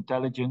artificial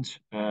intelligence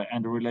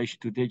and the relation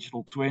to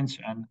digital twins.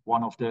 And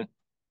one of the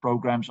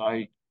programs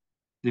I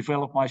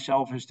developed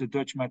myself is the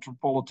Dutch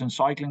Metropolitan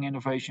Cycling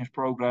Innovations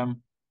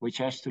Program, which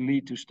has to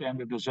lead to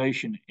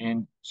standardization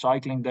in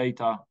cycling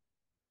data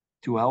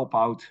to help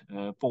out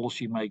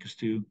policymakers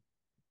to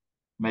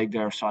make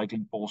their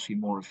cycling policy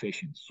more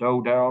efficient.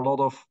 So there are a lot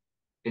of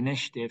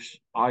initiatives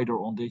either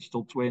on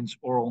digital twins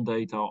or on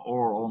data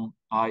or on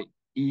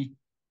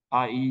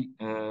AI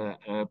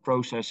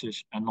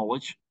processes and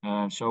knowledge.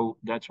 So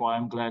that's why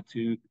I'm glad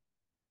to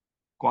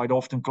quite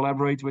often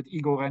collaborate with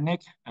Igor and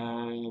Nick,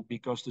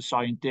 because the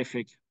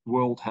scientific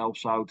world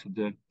helps out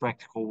the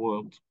practical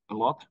world a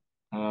lot.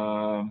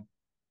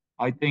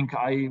 I think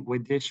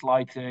with this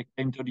slide,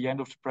 came to the end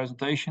of the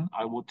presentation.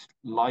 I would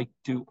like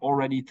to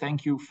already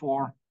thank you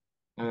for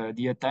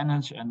the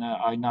attendance, and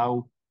I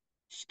now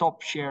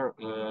stop share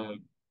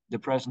the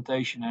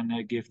presentation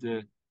and give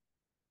the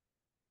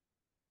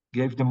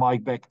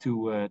mic back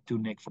to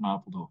Nick van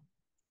Apeldoorn.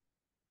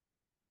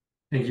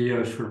 Thank you,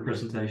 Joost, for the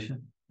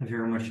presentation. I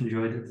very much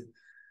enjoyed it.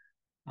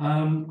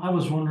 I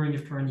was wondering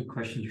if there are any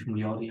questions from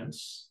the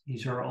audience.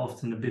 These are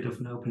often a bit of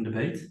an open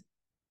debate.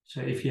 So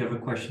if you have a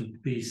question,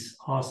 please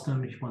ask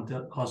them. If you want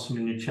to ask them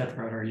in the chat,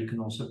 rather, you can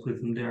also put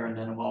them there, and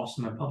then I'll ask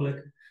them in public.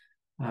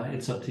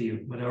 It's up to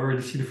you. But I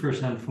already see the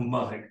first hand from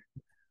Mark.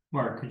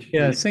 Mark, could you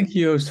please? Thank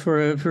you, Joost, for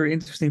a very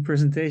interesting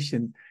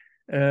presentation.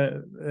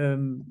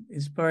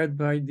 Inspired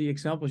by the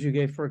examples you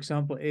gave, for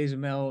example,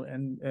 ASML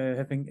and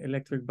having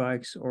electric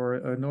bikes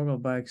or normal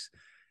bikes.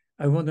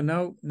 I wonder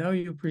now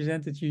you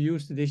presented, you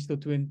used the digital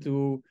twin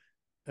to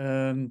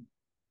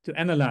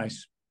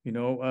analyze,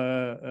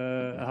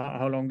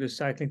 how long does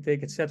cycling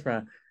take,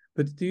 etc.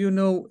 But do you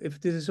know if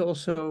this is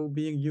also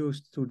being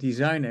used to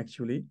design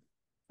actually?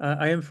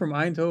 I am from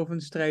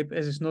Eindhoven. Strijp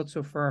S is not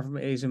so far from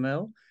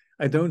ASML.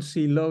 I don't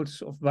see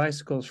loads of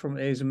bicycles from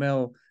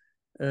ASML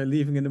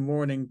leaving in the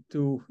morning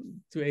to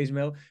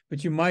ASML,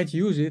 but you might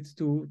use it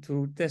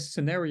to test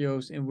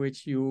scenarios in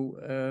which you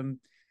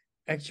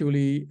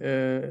actually,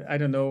 I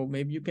don't know,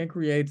 maybe you can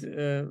create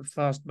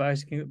fast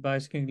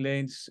bicycling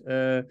lanes,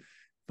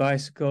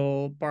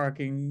 bicycle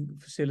parking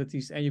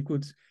facilities, and you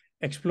could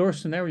explore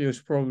scenarios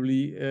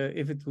probably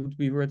if it would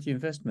be worth the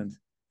investment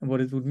and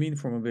what it would mean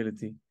for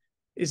mobility.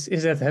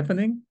 Is that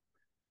happening?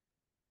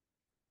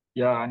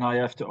 Yeah, and I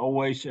have to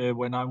always,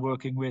 when I'm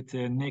working with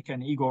Nick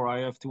and Igor, I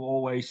have to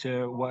always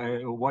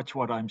watch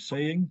what I'm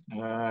saying.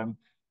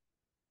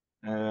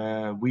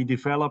 We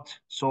developed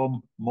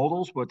some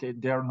models, but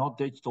they're not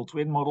digital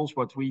twin models,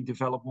 but we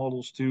developed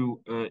models to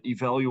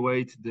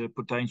evaluate the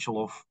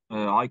potential of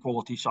high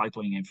quality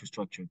cycling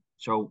infrastructure.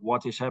 So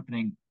what is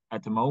happening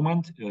at the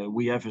moment,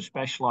 we have a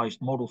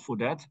specialized model for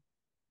that.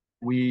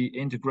 We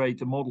integrate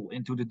the model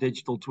into the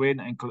digital twin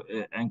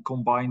and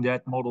combine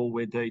that model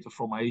with data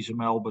from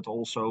ASML, but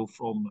also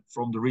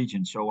from the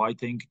region. So I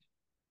think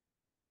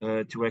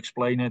to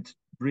explain it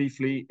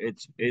briefly,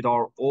 it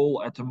are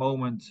all at the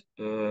moment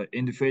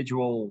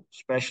individual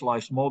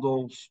specialized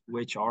models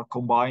which are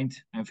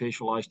combined and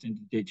visualized in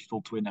the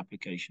digital twin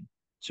application.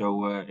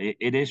 So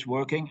it is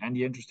working, and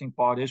the interesting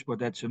part is, but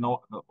that's an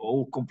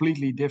all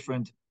completely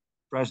different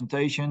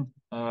presentation.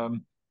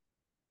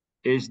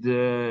 Is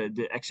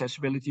the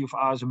accessibility of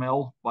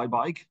ASML by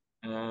bike.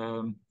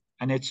 And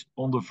it's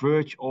on the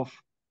verge of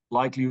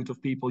likelihood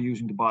of people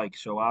using the bike.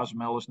 So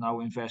ASML is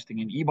now investing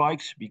in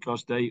e-bikes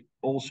because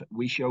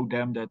we showed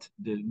them that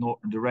the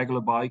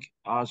regular bike,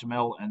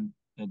 ASML, and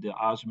the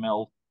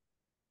ASML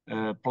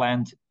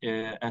plant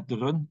at the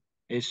Run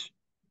is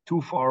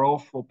too far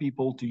off for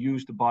people to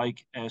use the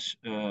bike as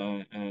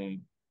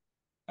an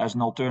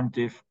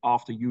alternative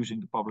after using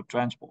the public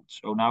transport.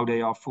 So now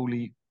they are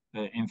fully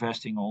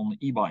investing on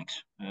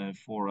e-bikes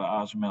for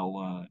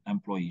ASML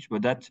employees.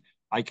 But that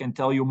I can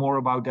tell you more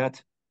about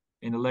that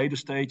in a later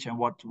stage. And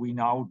what we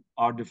now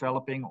are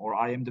developing, or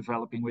I am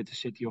developing with the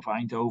city of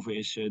Eindhoven,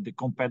 is the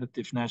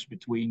competitiveness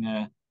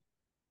between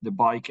the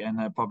bike and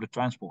public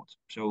transport.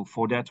 So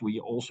for that,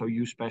 we also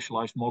use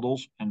specialized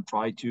models and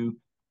try to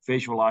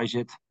visualize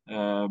it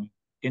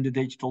in the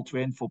digital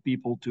twin for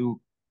people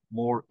to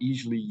more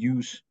easily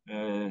use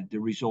the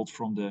results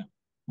from the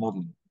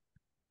modeling.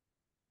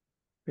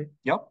 Okay.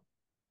 Yep.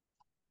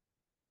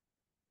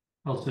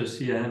 Also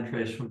see a hand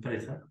raise from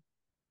Peter.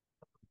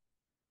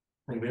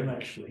 From Wim,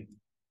 actually.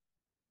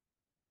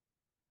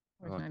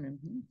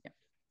 Yeah.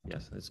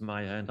 Yes, it's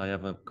my hand. I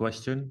have a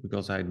question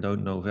because I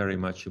don't know very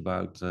much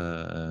about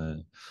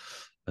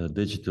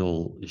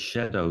digital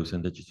shadows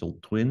and digital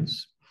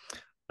twins.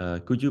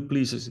 Could you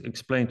please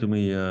explain to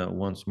me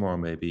once more,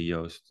 maybe,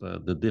 Joost,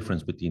 the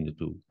difference between the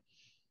two?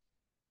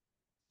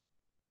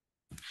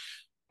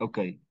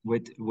 Okay,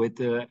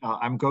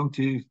 I'm going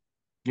to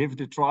give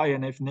it a try,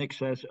 and if Nick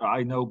says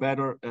I know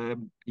better,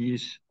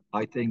 he's,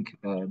 I think,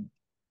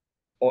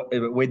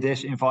 with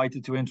this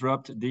invited to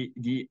interrupt.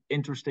 The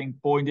interesting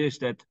point is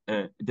that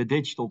the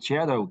digital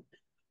shadow,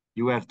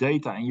 you have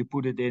data and you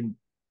put it in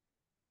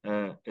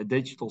a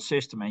digital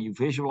system and you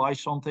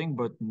visualize something,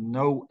 but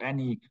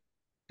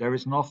there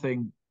is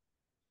nothing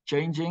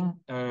changing.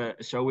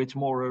 So it's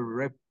more a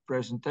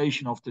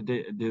representation of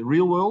the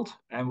real world.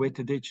 And with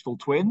the digital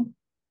twin,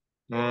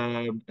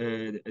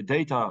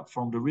 data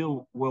from the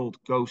real world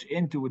goes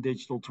into a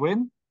digital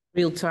twin.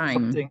 Real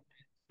time.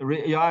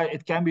 Yeah,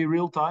 it can be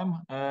real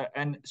time,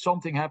 and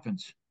something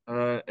happens.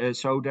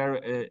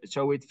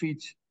 So it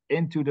feeds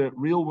into the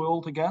real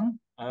world again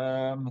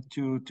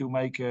to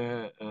make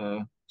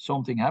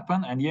something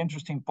happen. And the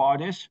interesting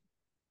part is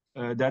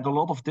that a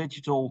lot of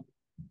digital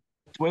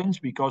twins,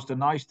 because the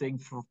nice thing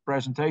for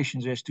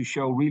presentations is to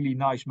show really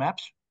nice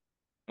maps,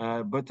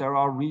 but there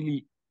are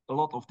really a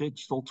lot of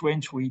digital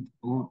twins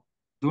who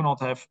do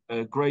not have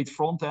a great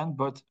front end,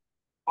 but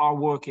are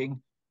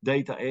working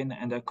data in,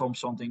 and there comes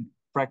something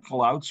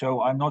practical out.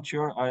 So I'm not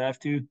sure.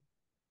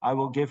 I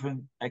will give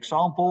an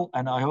example,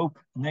 and I hope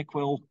Nick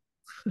will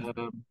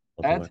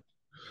add.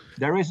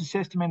 There is a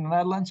system in the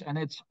Netherlands, and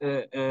it's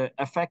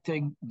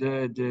affecting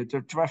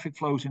the traffic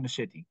flows in the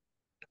city.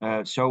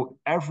 So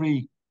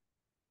every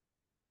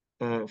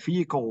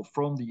vehicle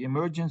from the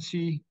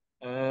emergency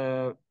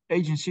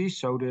agencies,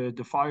 so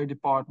the fire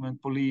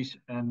department, police,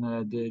 and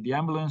the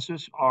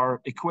ambulances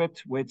are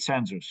equipped with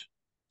sensors.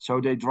 So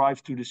they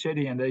drive to the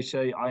city and they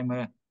say, I'm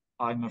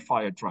a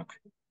fire truck.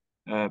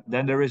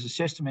 Then there is a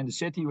system in the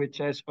city which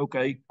says,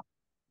 okay,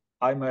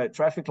 I'm a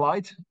traffic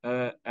light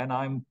and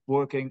I'm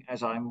working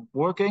as I'm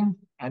working.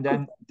 And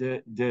then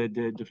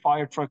the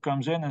fire truck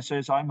comes in and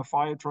says, I'm a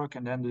fire truck.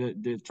 And then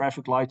the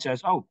traffic light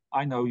says, oh,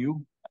 I know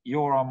you.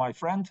 You are my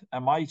friend.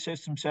 And my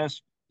system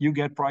says, you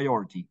get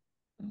priority.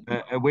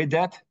 With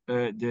that,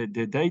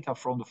 the data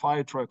from the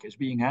fire truck is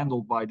being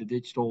handled by the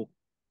digital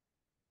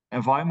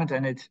environment,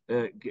 and it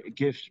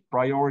gives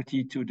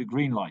priority to the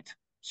green light.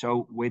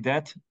 So with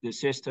that, the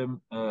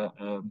system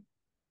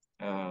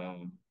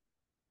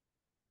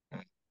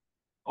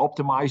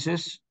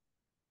optimizes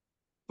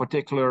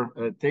particular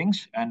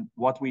things. And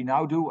what we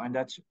now do, and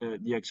that's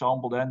the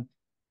example then,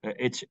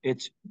 it's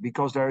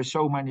because there is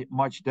so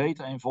much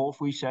data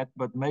involved, we said,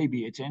 but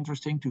maybe it's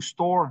interesting to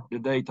store the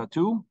data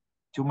too,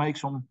 to make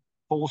some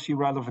policy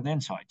relevant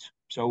insights.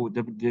 So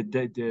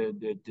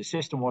the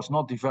system was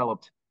not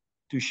developed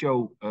to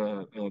show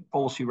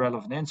policy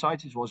relevant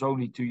insights. It was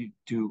only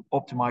to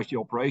optimize the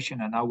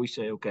operation. And now we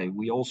say, okay,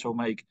 we also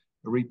make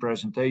a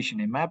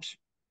representation in maps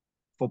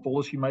for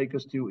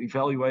policymakers to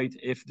evaluate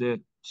if the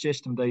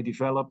system they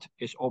developed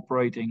is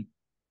operating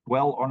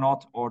well or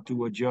not, or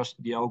to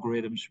adjust the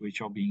algorithms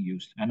which are being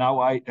used. And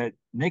now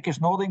Nick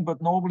is nodding,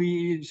 but normally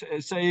he's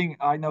saying,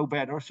 I know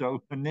better.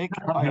 So Nick,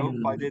 I hope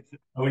I did.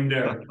 I went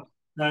there.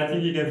 No, I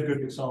think you gave a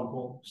good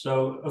example.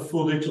 So a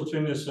full digital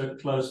twin is a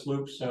closed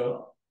loop.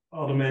 So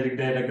automatic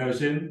data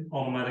goes in,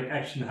 automatic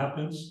action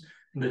happens,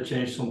 and they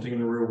change something in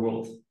the real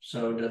world.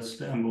 So that's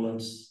the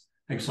ambulance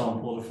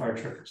example, the fire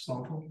truck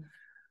example.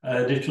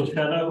 Digital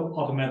shadow,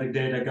 automatic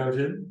data goes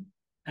in,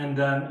 and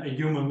then a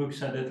human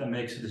looks at it and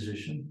makes a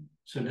decision.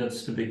 So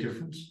that's the big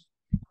difference.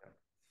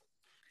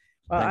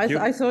 Well,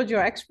 I thought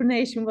your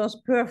explanation was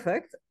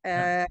perfect.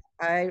 I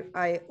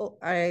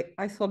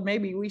thought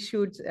maybe we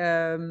should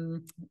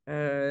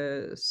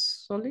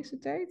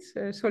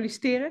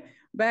solliciteren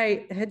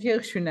bij het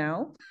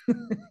Jeugdjournaal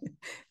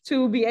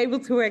to be able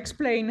to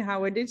explain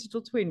how a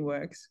digital twin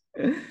works.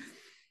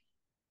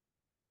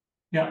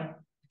 Yeah,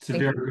 it's a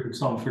very good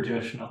example for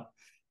Jeugdjournaal.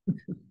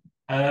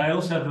 I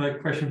also have a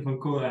question from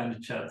Cora in the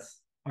chat.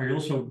 Are you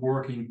also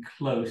working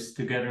close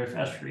together with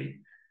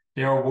Esri?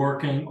 They are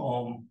working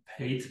on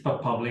paid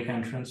but public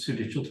entrance to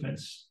digital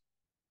twins.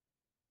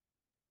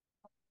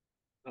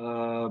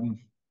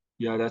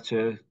 Yeah, that's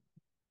a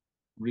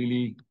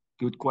really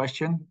good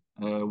question.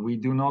 We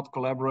do not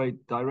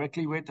collaborate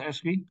directly with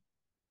Esri.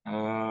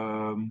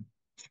 And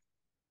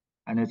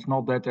it's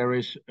not that there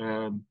is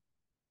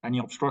any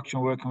obstruction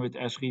working with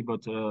Esri,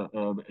 but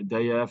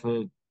they have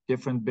a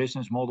different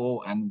business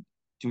model, and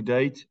to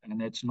date,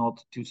 and it's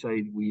not to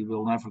say we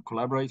will never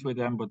collaborate with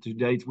them, but to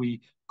date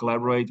we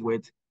collaborate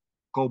with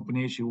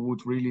companies who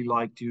would really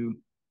like to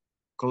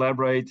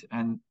collaborate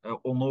and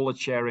on knowledge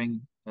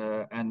sharing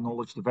and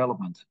knowledge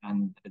development,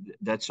 and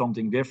that's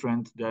something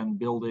different than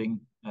building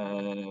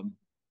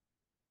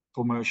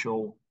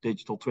commercial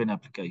digital twin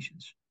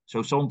applications.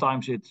 So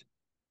sometimes it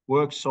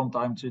works,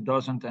 sometimes it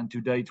doesn't, and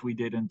to date we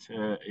didn't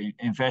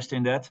invest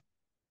in that.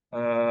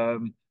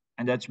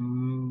 And that's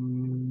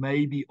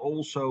maybe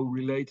also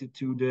related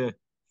to the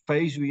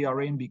phase we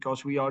are in,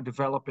 because we are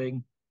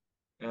developing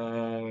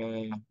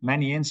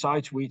many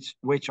insights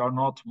which are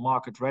not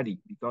market ready,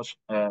 because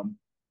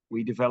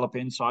we develop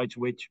insights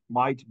which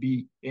might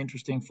be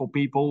interesting for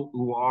people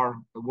who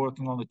are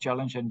working on the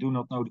challenge and do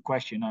not know the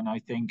question. And I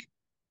think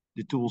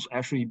the tools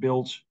Esri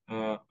builds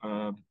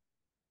are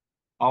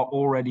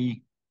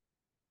already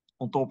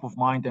on top of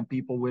mind and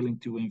people willing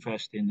to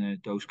invest in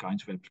those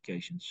kinds of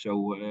applications.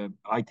 So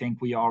I think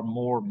we are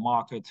more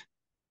market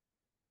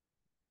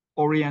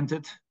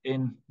oriented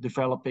in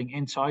developing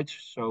insights.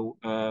 So,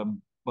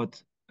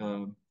 but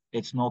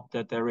it's not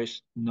that there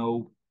is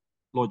no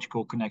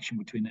logical connection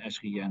between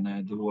Esri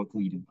and the work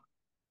we do.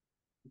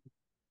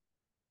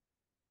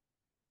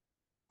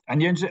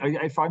 And Jens,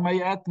 if I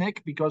may add,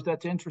 Nick, because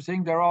that's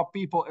interesting, there are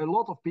people, a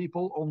lot of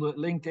people on the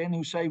LinkedIn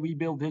who say we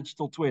build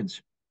digital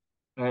twins.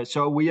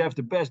 So we have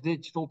the best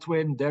digital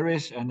twin there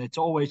is, and it's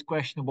always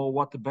questionable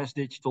what the best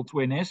digital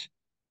twin is.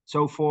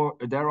 So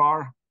there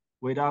are,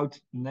 without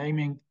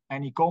naming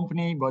any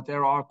company, but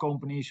there are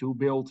companies who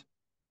build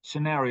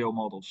scenario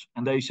models,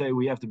 and they say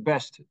we have the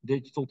best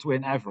digital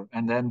twin ever.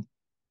 And then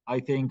I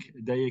think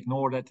they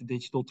ignore that the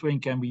digital twin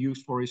can be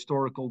used for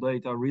historical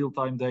data,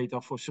 real-time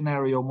data, for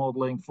scenario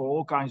modeling, for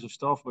all kinds of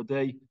stuff. But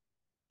they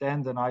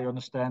tend, and I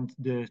understand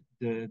the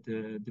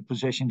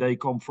position they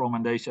come from,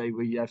 and they say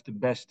we have the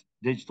best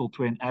digital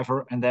twin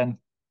ever. And then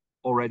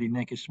already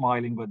Nick is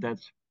smiling, but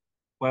that's,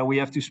 well, we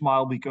have to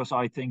smile because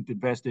I think the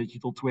best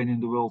digital twin in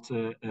the world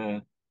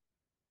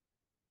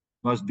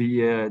must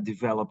be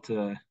developed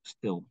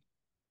still.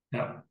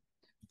 Yeah,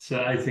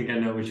 so I think I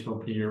know which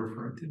company you're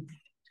referring to.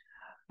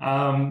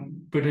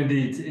 But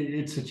indeed,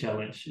 it's a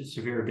challenge. It's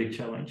a very big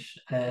challenge.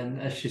 And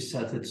as you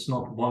said, it's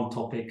not one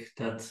topic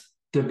that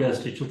the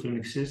best digital twin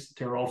exists.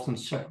 There are often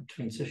separate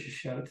twins, as you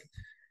showed.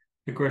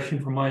 The question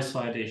from my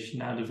side is, you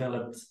now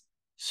developed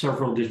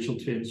several digital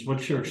twins.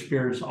 What's your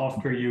experience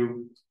after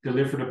you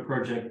deliver the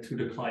project to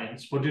the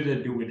clients? What do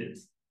they do with it?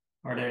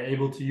 Are they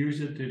able to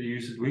use it? Do they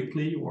use it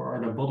weekly, or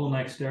are there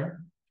bottlenecks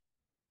there?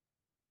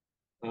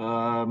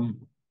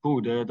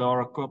 There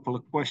are a couple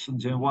of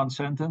questions in one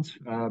sentence.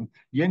 The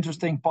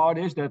interesting part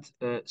is that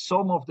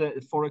some of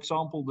the, for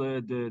example,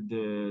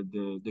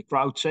 the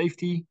crowd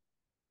safety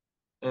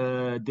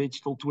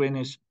digital twin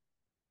is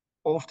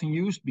often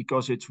used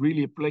because it's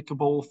really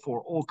applicable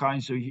for all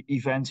kinds of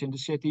events in the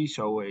city.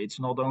 So it's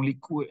not only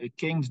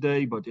King's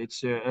Day, but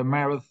it's a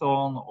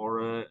marathon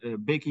or a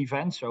big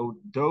event. So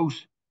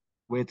those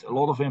with a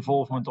lot of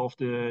involvement of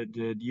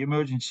the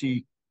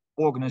emergency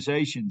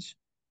organizations,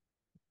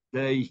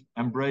 they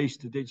embrace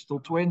the digital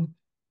twin.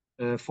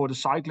 For the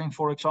cycling,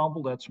 for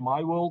example, that's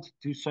my world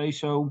to say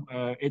so.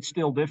 It's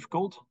still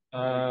difficult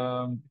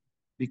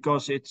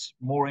because it's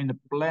more in the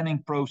planning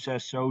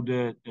process, so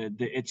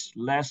it's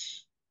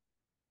less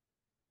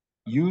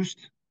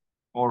used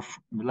or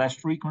less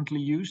frequently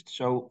used.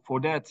 So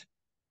for that,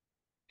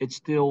 it's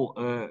still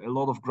a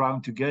lot of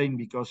ground to gain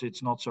because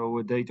it's not so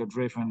a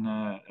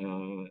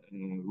data-driven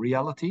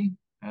reality.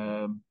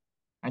 And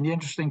the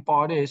interesting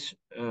part is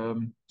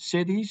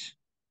cities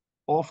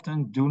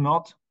often do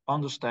not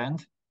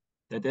understand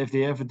that if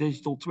they have a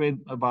digital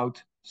twin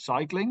about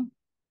cycling,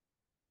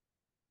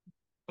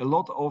 a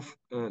lot of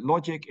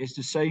logic is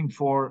the same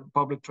for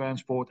public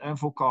transport and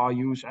for car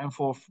use and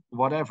for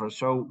whatever.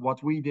 So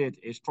what we did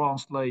is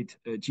translate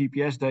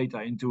GPS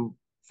data into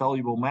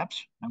valuable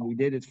maps, and we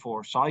did it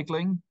for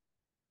cycling.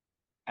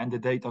 And the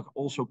data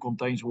also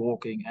contains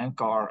walking and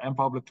car and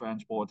public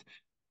transport.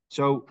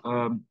 So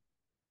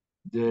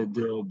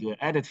the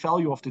added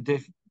value of the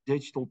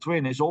digital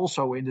twin is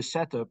also in the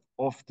setup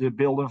of the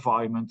built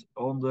environment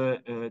on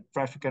the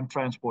traffic and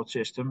transport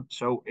system.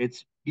 So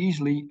it's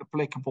easily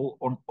applicable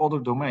on other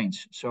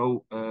domains.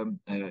 So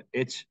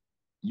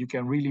you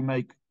can really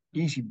make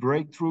easy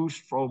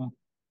breakthroughs from,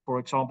 for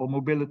example,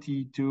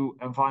 mobility to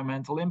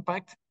environmental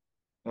impact.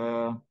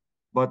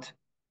 But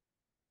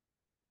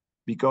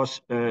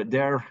because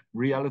their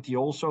reality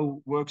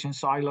also works in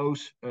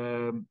silos,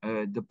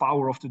 the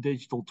power of the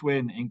digital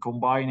twin in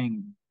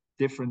combining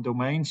different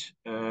domains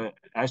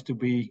has to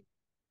be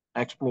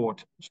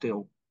explored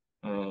still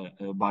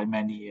by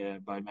many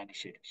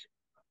cities.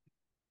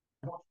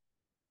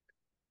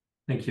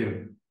 Thank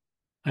you.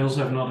 I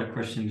also have another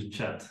question in the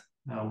chat.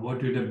 What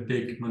do the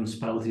big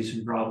municipalities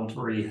in Brabant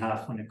already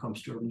have when it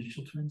comes to urban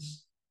digital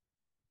twins?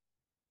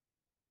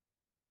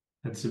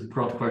 That's a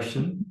broad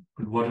question,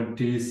 but what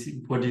do you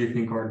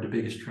think are the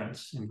biggest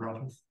trends in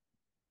Brabant?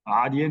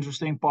 The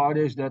interesting part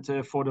is that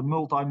for the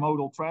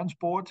multimodal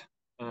transport,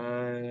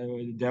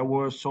 there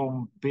were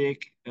some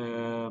big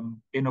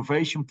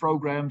innovation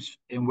programs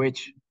in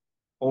which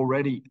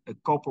already a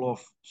couple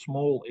of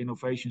small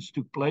innovations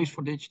took place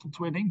for digital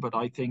twinning, but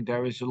I think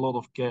there is a lot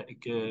of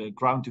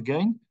ground to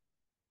gain.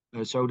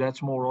 So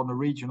that's more on a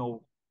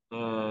regional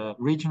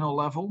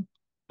level.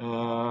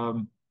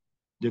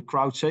 The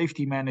crowd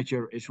safety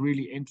manager is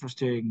really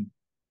interesting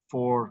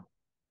for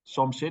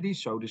some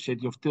cities. So the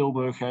city of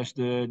Tilburg has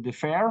the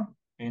fair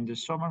in the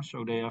summer,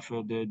 so they have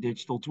the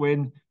digital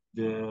twin.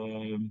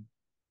 The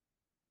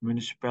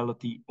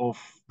municipality of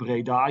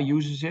Breda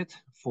uses it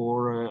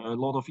for a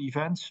lot of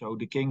events. So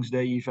the King's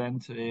Day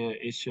event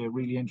is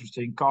really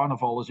interesting.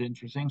 Carnival is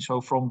interesting.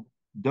 So from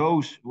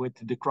those with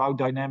the crowd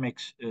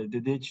dynamics, the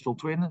digital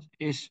twin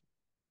is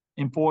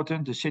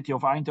important. The city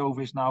of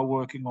Eindhoven is now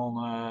working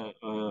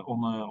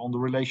on the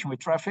relation with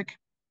traffic.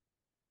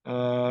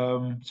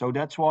 So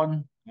that's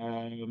one.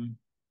 Let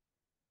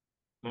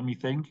me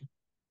think.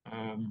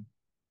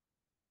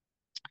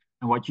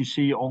 And what you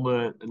see on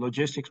the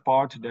logistics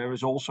part, there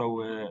is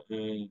also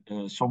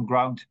some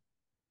ground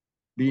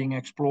being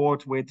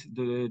explored with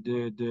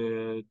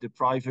the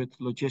private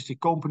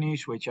logistic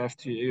companies, which have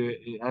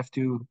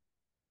to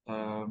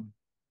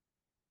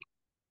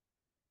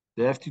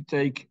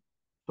take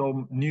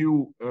some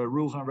new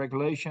rules and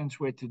regulations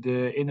with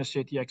the inner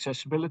city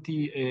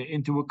accessibility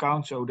into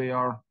account. So they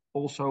are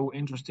also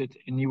interested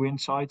in new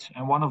insights.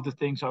 And one of the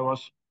things I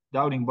was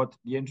doubting, but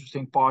the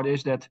interesting part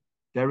is that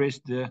there is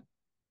the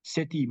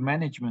city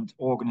management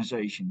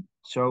organization.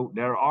 So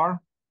there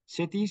are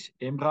cities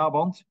in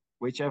Brabant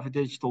which have a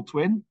digital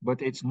twin,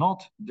 but it's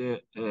not the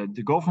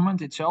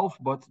government itself,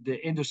 but the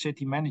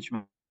intercity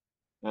management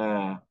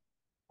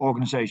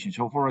organization.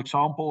 So for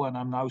example, and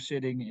I'm now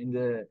sitting in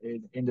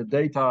the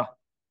data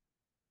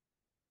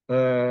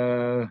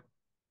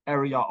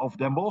area of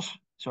Den Bosch.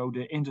 So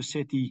the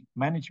intercity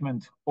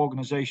management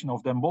organization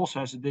of Den Bosch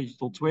has a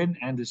digital twin,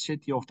 and the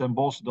city of Den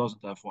Bosch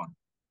doesn't have one.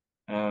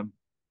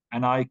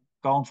 And I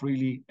can't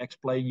really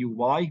explain you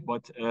why,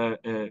 but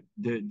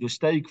the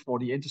stake for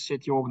the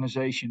intercity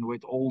organization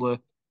with all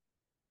the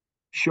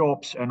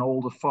shops and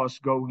all the fuss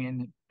going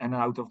in and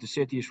out of the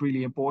city is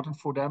really important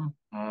for them.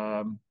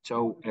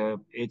 So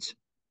it's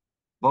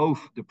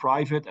both the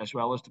private as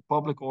well as the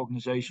public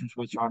organizations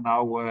which are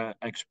now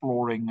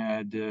exploring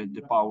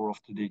the power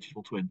of the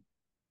digital twin.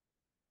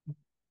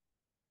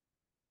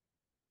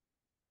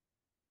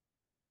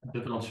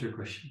 Did that answer your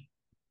question?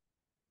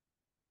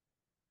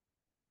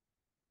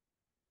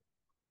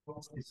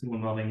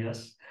 Someone nodding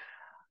yes.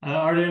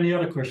 Are there any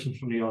other questions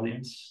from the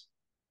audience?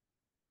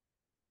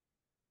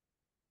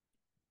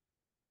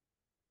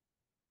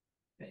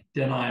 Okay,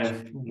 then I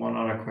have one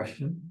other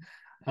question.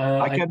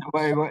 I can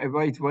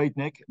wait,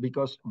 Nick,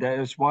 because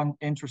there is one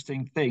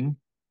interesting thing,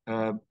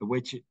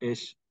 which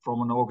is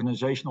from an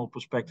organizational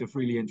perspective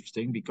really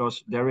interesting,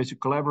 because there is a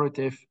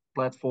collaborative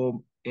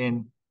platform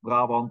in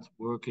Brabant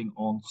working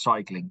on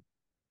cycling.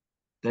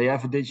 They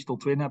have a digital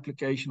twin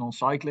application on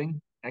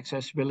cycling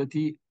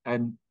accessibility,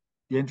 and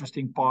the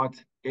interesting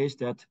part is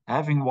that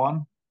having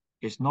one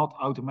is not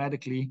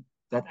automatically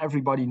that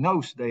everybody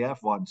knows they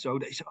have one. So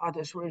they say, oh,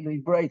 that's really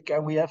great.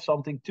 Can we have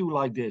something too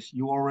like this?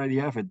 You already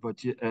have it. But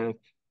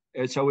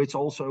so it's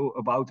also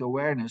about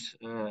awareness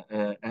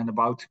and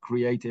about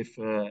creative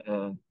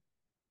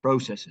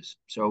processes.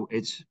 So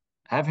it's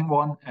having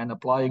one and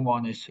applying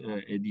one is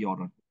the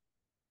other.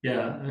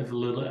 Yeah, I have a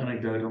little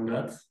anecdote on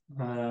that.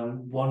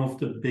 One of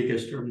the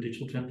biggest urban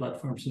digital twin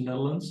platforms in the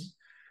Netherlands,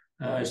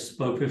 I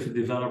spoke with a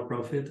developer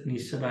of it, and he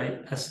said, I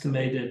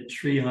estimated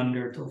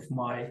 300 of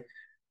my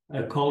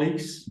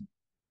colleagues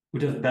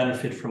would have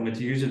benefit from it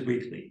to use it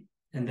weekly.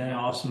 And then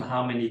I asked him,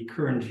 how many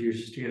current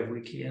users do you have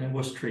weekly? And it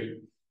was 3.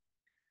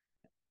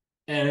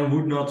 And it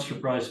would not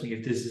surprise me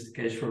if this is the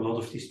case for a lot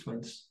of these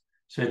twins.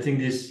 So I think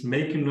this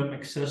making them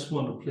accessible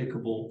and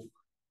applicable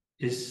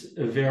is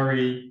a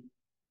very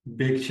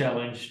big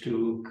challenge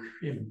to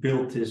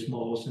build these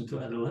models into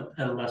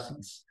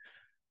adolescents.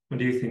 What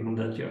do you think on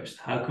that, Joost?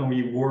 How can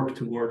we work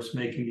towards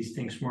making these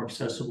things more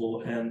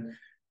accessible and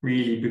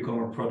really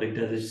become a product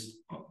that is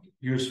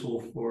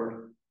useful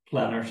for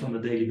planners on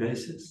a daily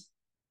basis?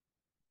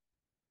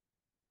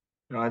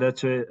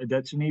 That's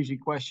an easy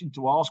question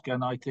to ask,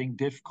 and I think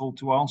difficult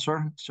to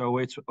answer. So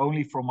it's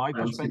only from my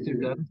perspective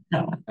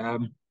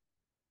then.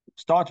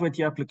 Start with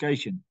the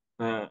application.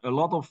 A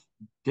lot of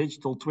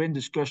digital twin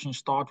discussions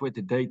start with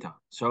the data.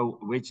 So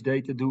which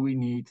data do we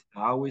need?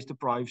 How is the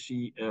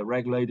privacy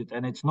regulated?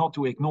 And it's not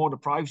to ignore the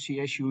privacy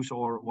issues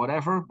or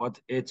whatever, but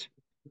it's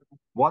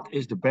what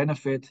is the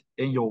benefit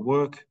in your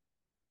work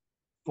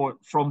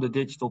from the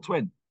digital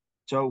twin?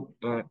 So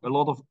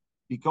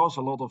because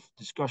a lot of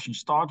discussions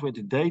start with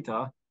the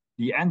data,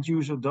 the end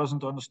user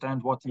doesn't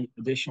understand what the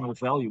additional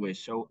value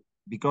is. So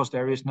because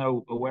there is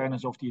no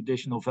awareness of the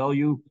additional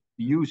value,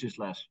 the use is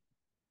less.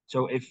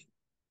 So if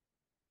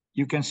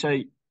you can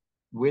say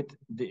with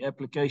the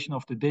application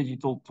of the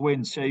digital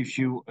twin saves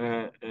you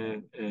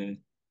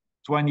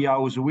 20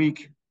 hours a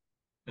week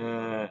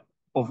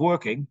of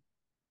working,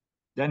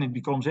 then it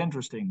becomes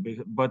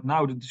interesting. But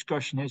now the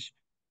discussion is,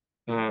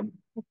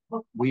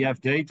 we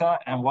have data,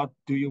 and what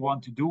do you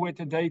want to do with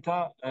the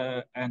data,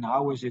 and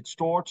how is it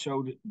stored?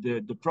 So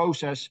the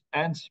process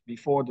ends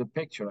before the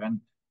picture. And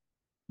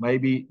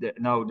maybe,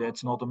 no,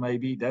 that's not a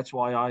maybe. That's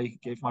why I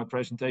gave my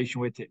presentation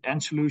with the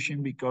end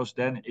solution, because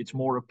then it's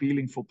more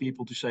appealing for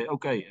people to say,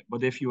 okay,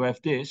 but if you have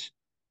this,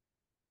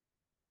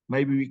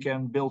 maybe we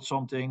can build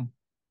something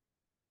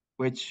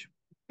which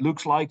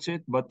looks like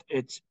it, but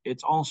it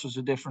answers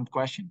a different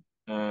question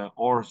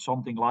or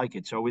something like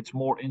it. So it's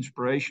more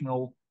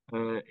inspirational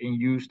in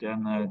use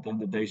than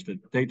the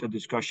data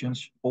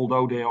discussions,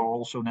 although they are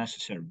also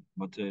necessary.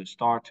 But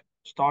start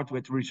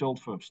with the result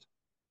first.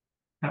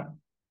 Yeah.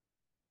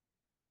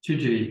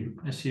 Gigi,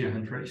 I see your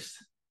hand raised.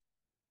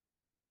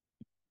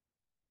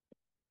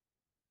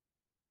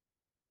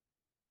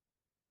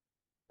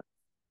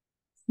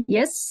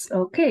 Yes,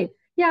 okay.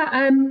 Yeah,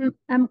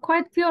 I'm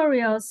quite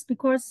curious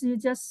because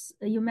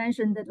you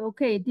mentioned that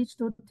okay,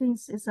 digital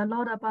twins is a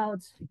lot about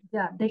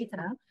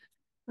data,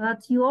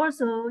 but you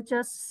also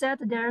just said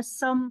there are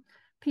some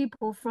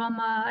people from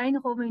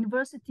Eindhoven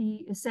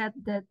University said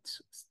that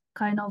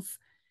kind of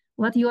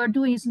what you are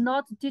doing is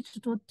not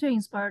digital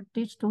twins but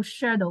digital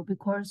shadow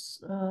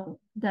because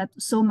that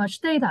so much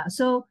data.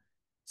 So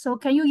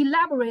can you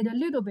elaborate a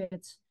little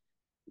bit?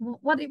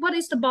 What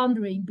is the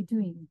boundary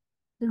between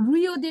the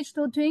real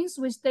digital twins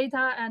with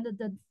data and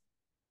the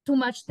too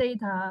much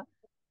data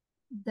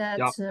that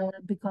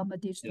become a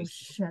digital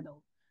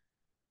shadow?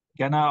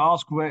 Can I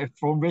ask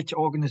from which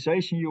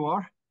organization you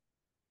are?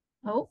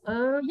 Oh,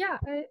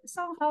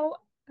 somehow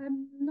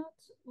I'm not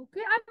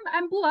okay.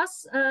 I'm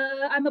BUas.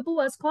 I'm a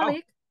BUas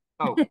colleague.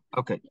 Oh,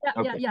 okay.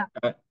 Yeah.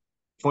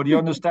 For the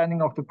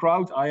understanding of the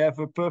crowd, I have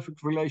a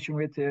perfect relation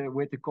with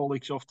the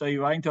colleagues of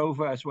TU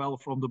Eindhoven as well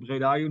from the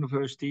Breda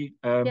University.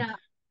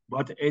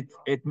 But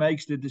it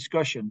makes the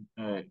discussion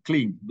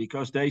clean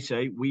because they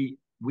say we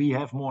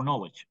have more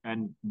knowledge,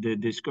 and the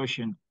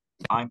discussion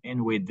I'm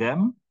in with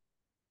them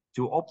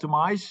to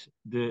optimize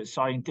the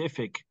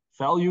scientific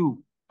value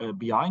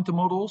behind the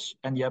models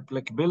and the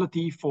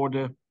applicability for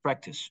the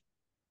practice.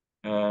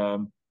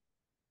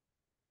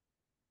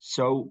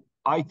 So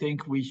I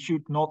think we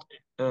should not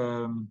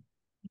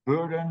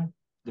burden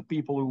the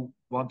people who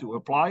want to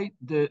apply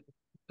the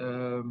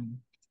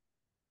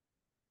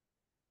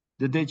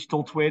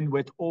digital twin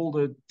with all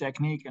the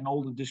technique and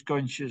all the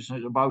discussions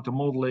about the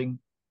modeling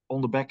on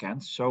the back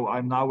end. So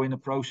I'm now in a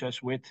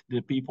process with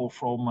the people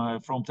from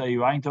TU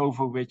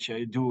Eindhoven, which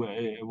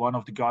one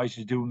of the guys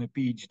is doing a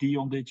PhD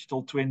on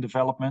digital twin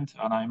development,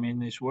 and I'm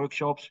in his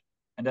workshops.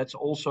 And that's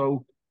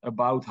also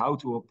about how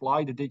to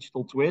apply the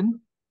digital twin,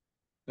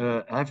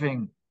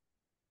 having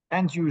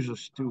end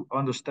users to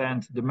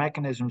understand the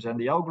mechanisms and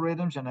the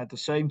algorithms, and at the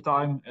same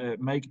time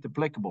make it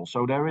applicable.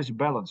 So there is a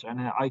balance,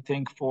 and I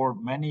think for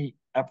many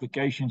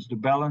applications the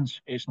balance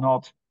is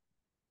not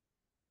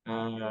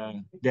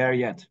there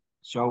yet.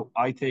 So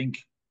I think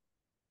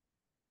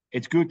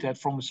it's good that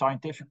from a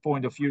scientific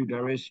point of view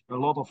there is a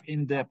lot of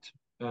in-depth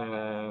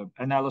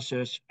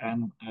analysis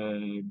and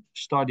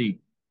study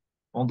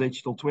on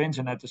digital twins,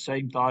 and at the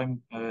same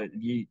time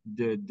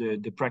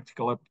the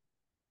practical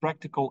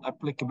practical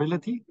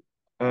applicability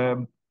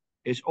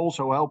is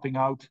also helping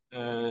out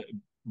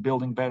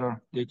building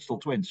better digital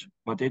twins,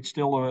 but it's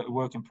still a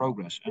work in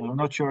progress. And I'm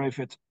not sure if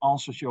it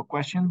answers your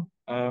question,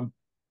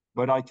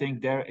 but I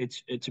think there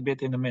it's a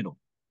bit in the middle.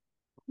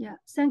 Yeah,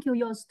 thank you,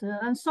 Joost.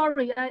 I'm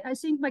sorry, I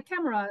think my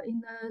camera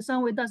in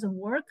some way doesn't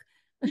work.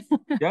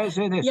 Yes,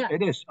 it is. Yeah.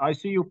 It is. I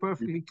see you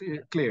perfectly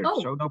clear,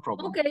 so no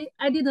problem. Okay,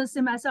 I didn't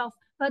see myself,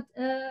 but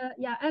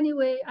yeah.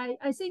 Anyway,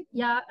 I think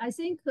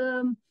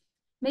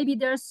maybe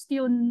there's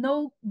still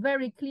no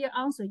very clear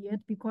answer yet,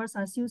 because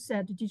as you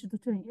said, digital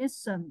twin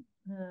is a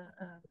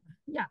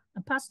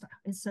pasta.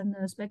 It's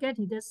a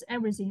spaghetti.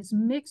 Everything is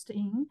mixed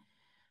in.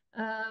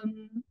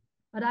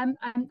 But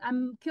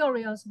I'm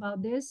curious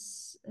about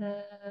this.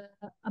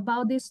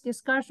 About this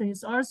discussion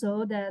is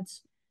also that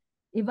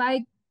if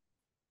I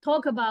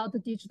talk about the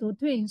digital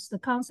twins, the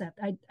concept,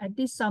 I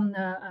did some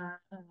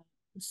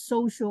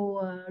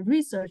social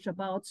research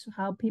about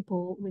how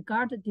people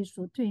regard the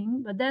digital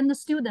twin. But then the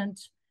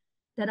student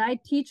that I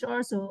teach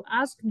also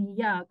asked me,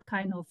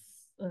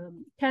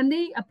 can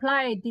they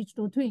apply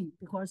digital twin,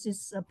 because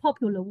it's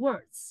popular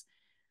words,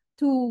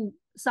 to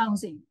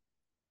something?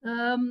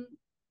 And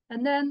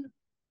then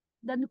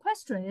the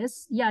question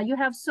is, you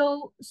have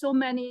so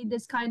many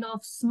this kind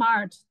of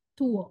smart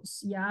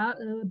tools,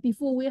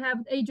 before we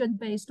have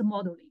agent-based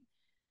modeling,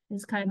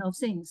 this kind of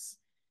things.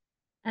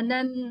 And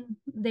then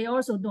they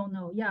also don't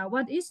know,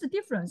 what is the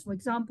difference, for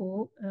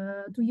example,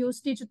 to use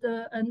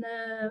digital and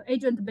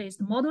agent-based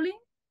modeling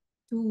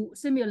to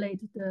simulate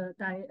the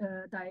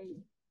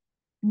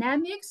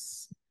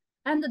dynamics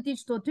and the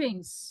digital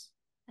twins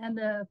and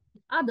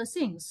other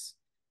things.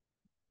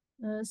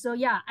 So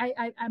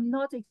I'm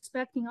not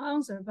expecting an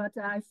answer, but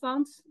I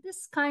found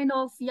this kind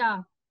of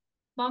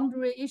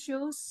boundary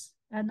issues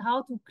and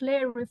how to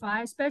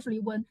clarify,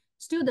 especially when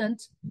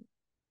students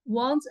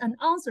want an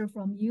answer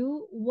from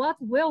you, what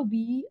will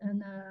be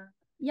a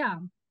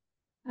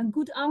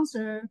good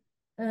answer,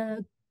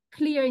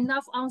 clear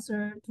enough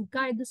answer to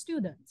guide the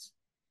students.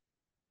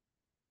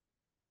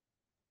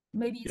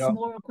 Maybe it's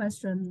more a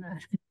question.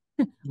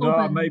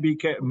 No,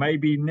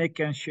 maybe Nick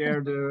can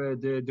share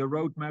the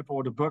roadmap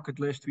or the bucket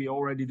list we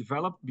already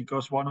developed,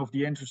 because one of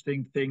the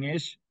interesting thing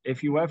is,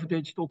 if you have a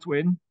digital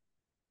twin,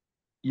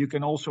 you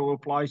can also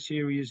apply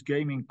serious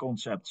gaming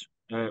concepts,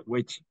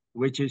 which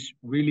is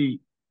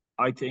really,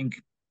 I think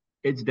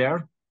it's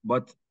there,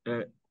 but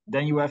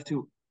then you have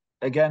to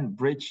again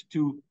bridge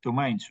two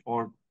domains,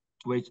 or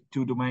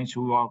two domains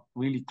who are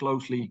really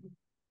closely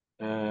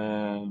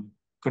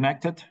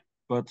connected,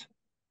 but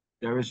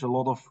there is a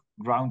lot of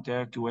ground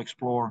there to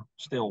explore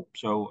still.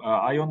 So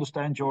I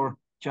understand your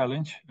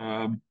challenge,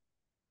 and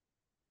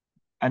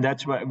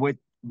that's with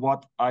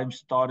what I've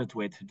started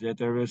with, that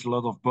there is a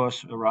lot of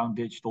buzz around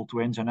digital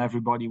twins and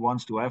everybody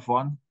wants to have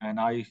one. And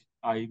I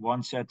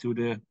once said to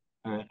the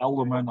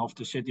alderman of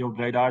the city of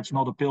Breda, it's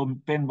not a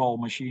pinball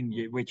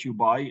machine which you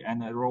buy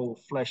and they're all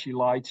flashy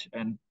lights.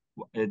 And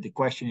the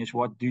question is,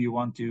 what do you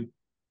want to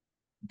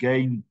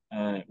gain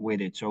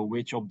with it? So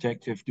which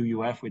objective do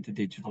you have with the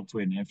digital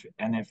twin?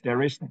 If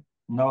there is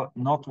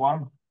not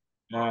one,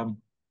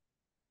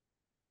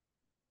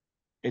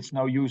 it's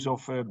no use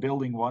of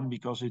building one,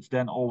 because it's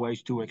then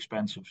always too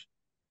expensive.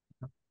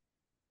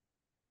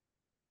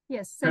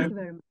 Yes, thank you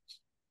very much.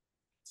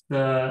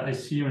 I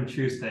see you on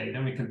Tuesday,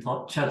 then we can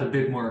chat a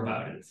bit more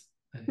about it.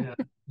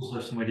 Also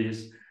have some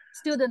ideas.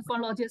 Student for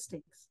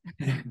logistics.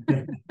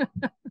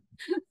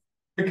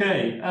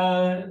 Okay,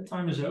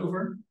 time is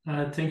over.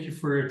 Thank you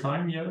for your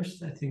time,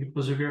 Joost. I think it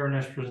was a very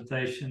nice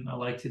presentation. I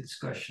liked the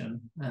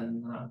discussion,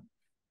 and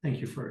thank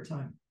you for your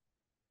time.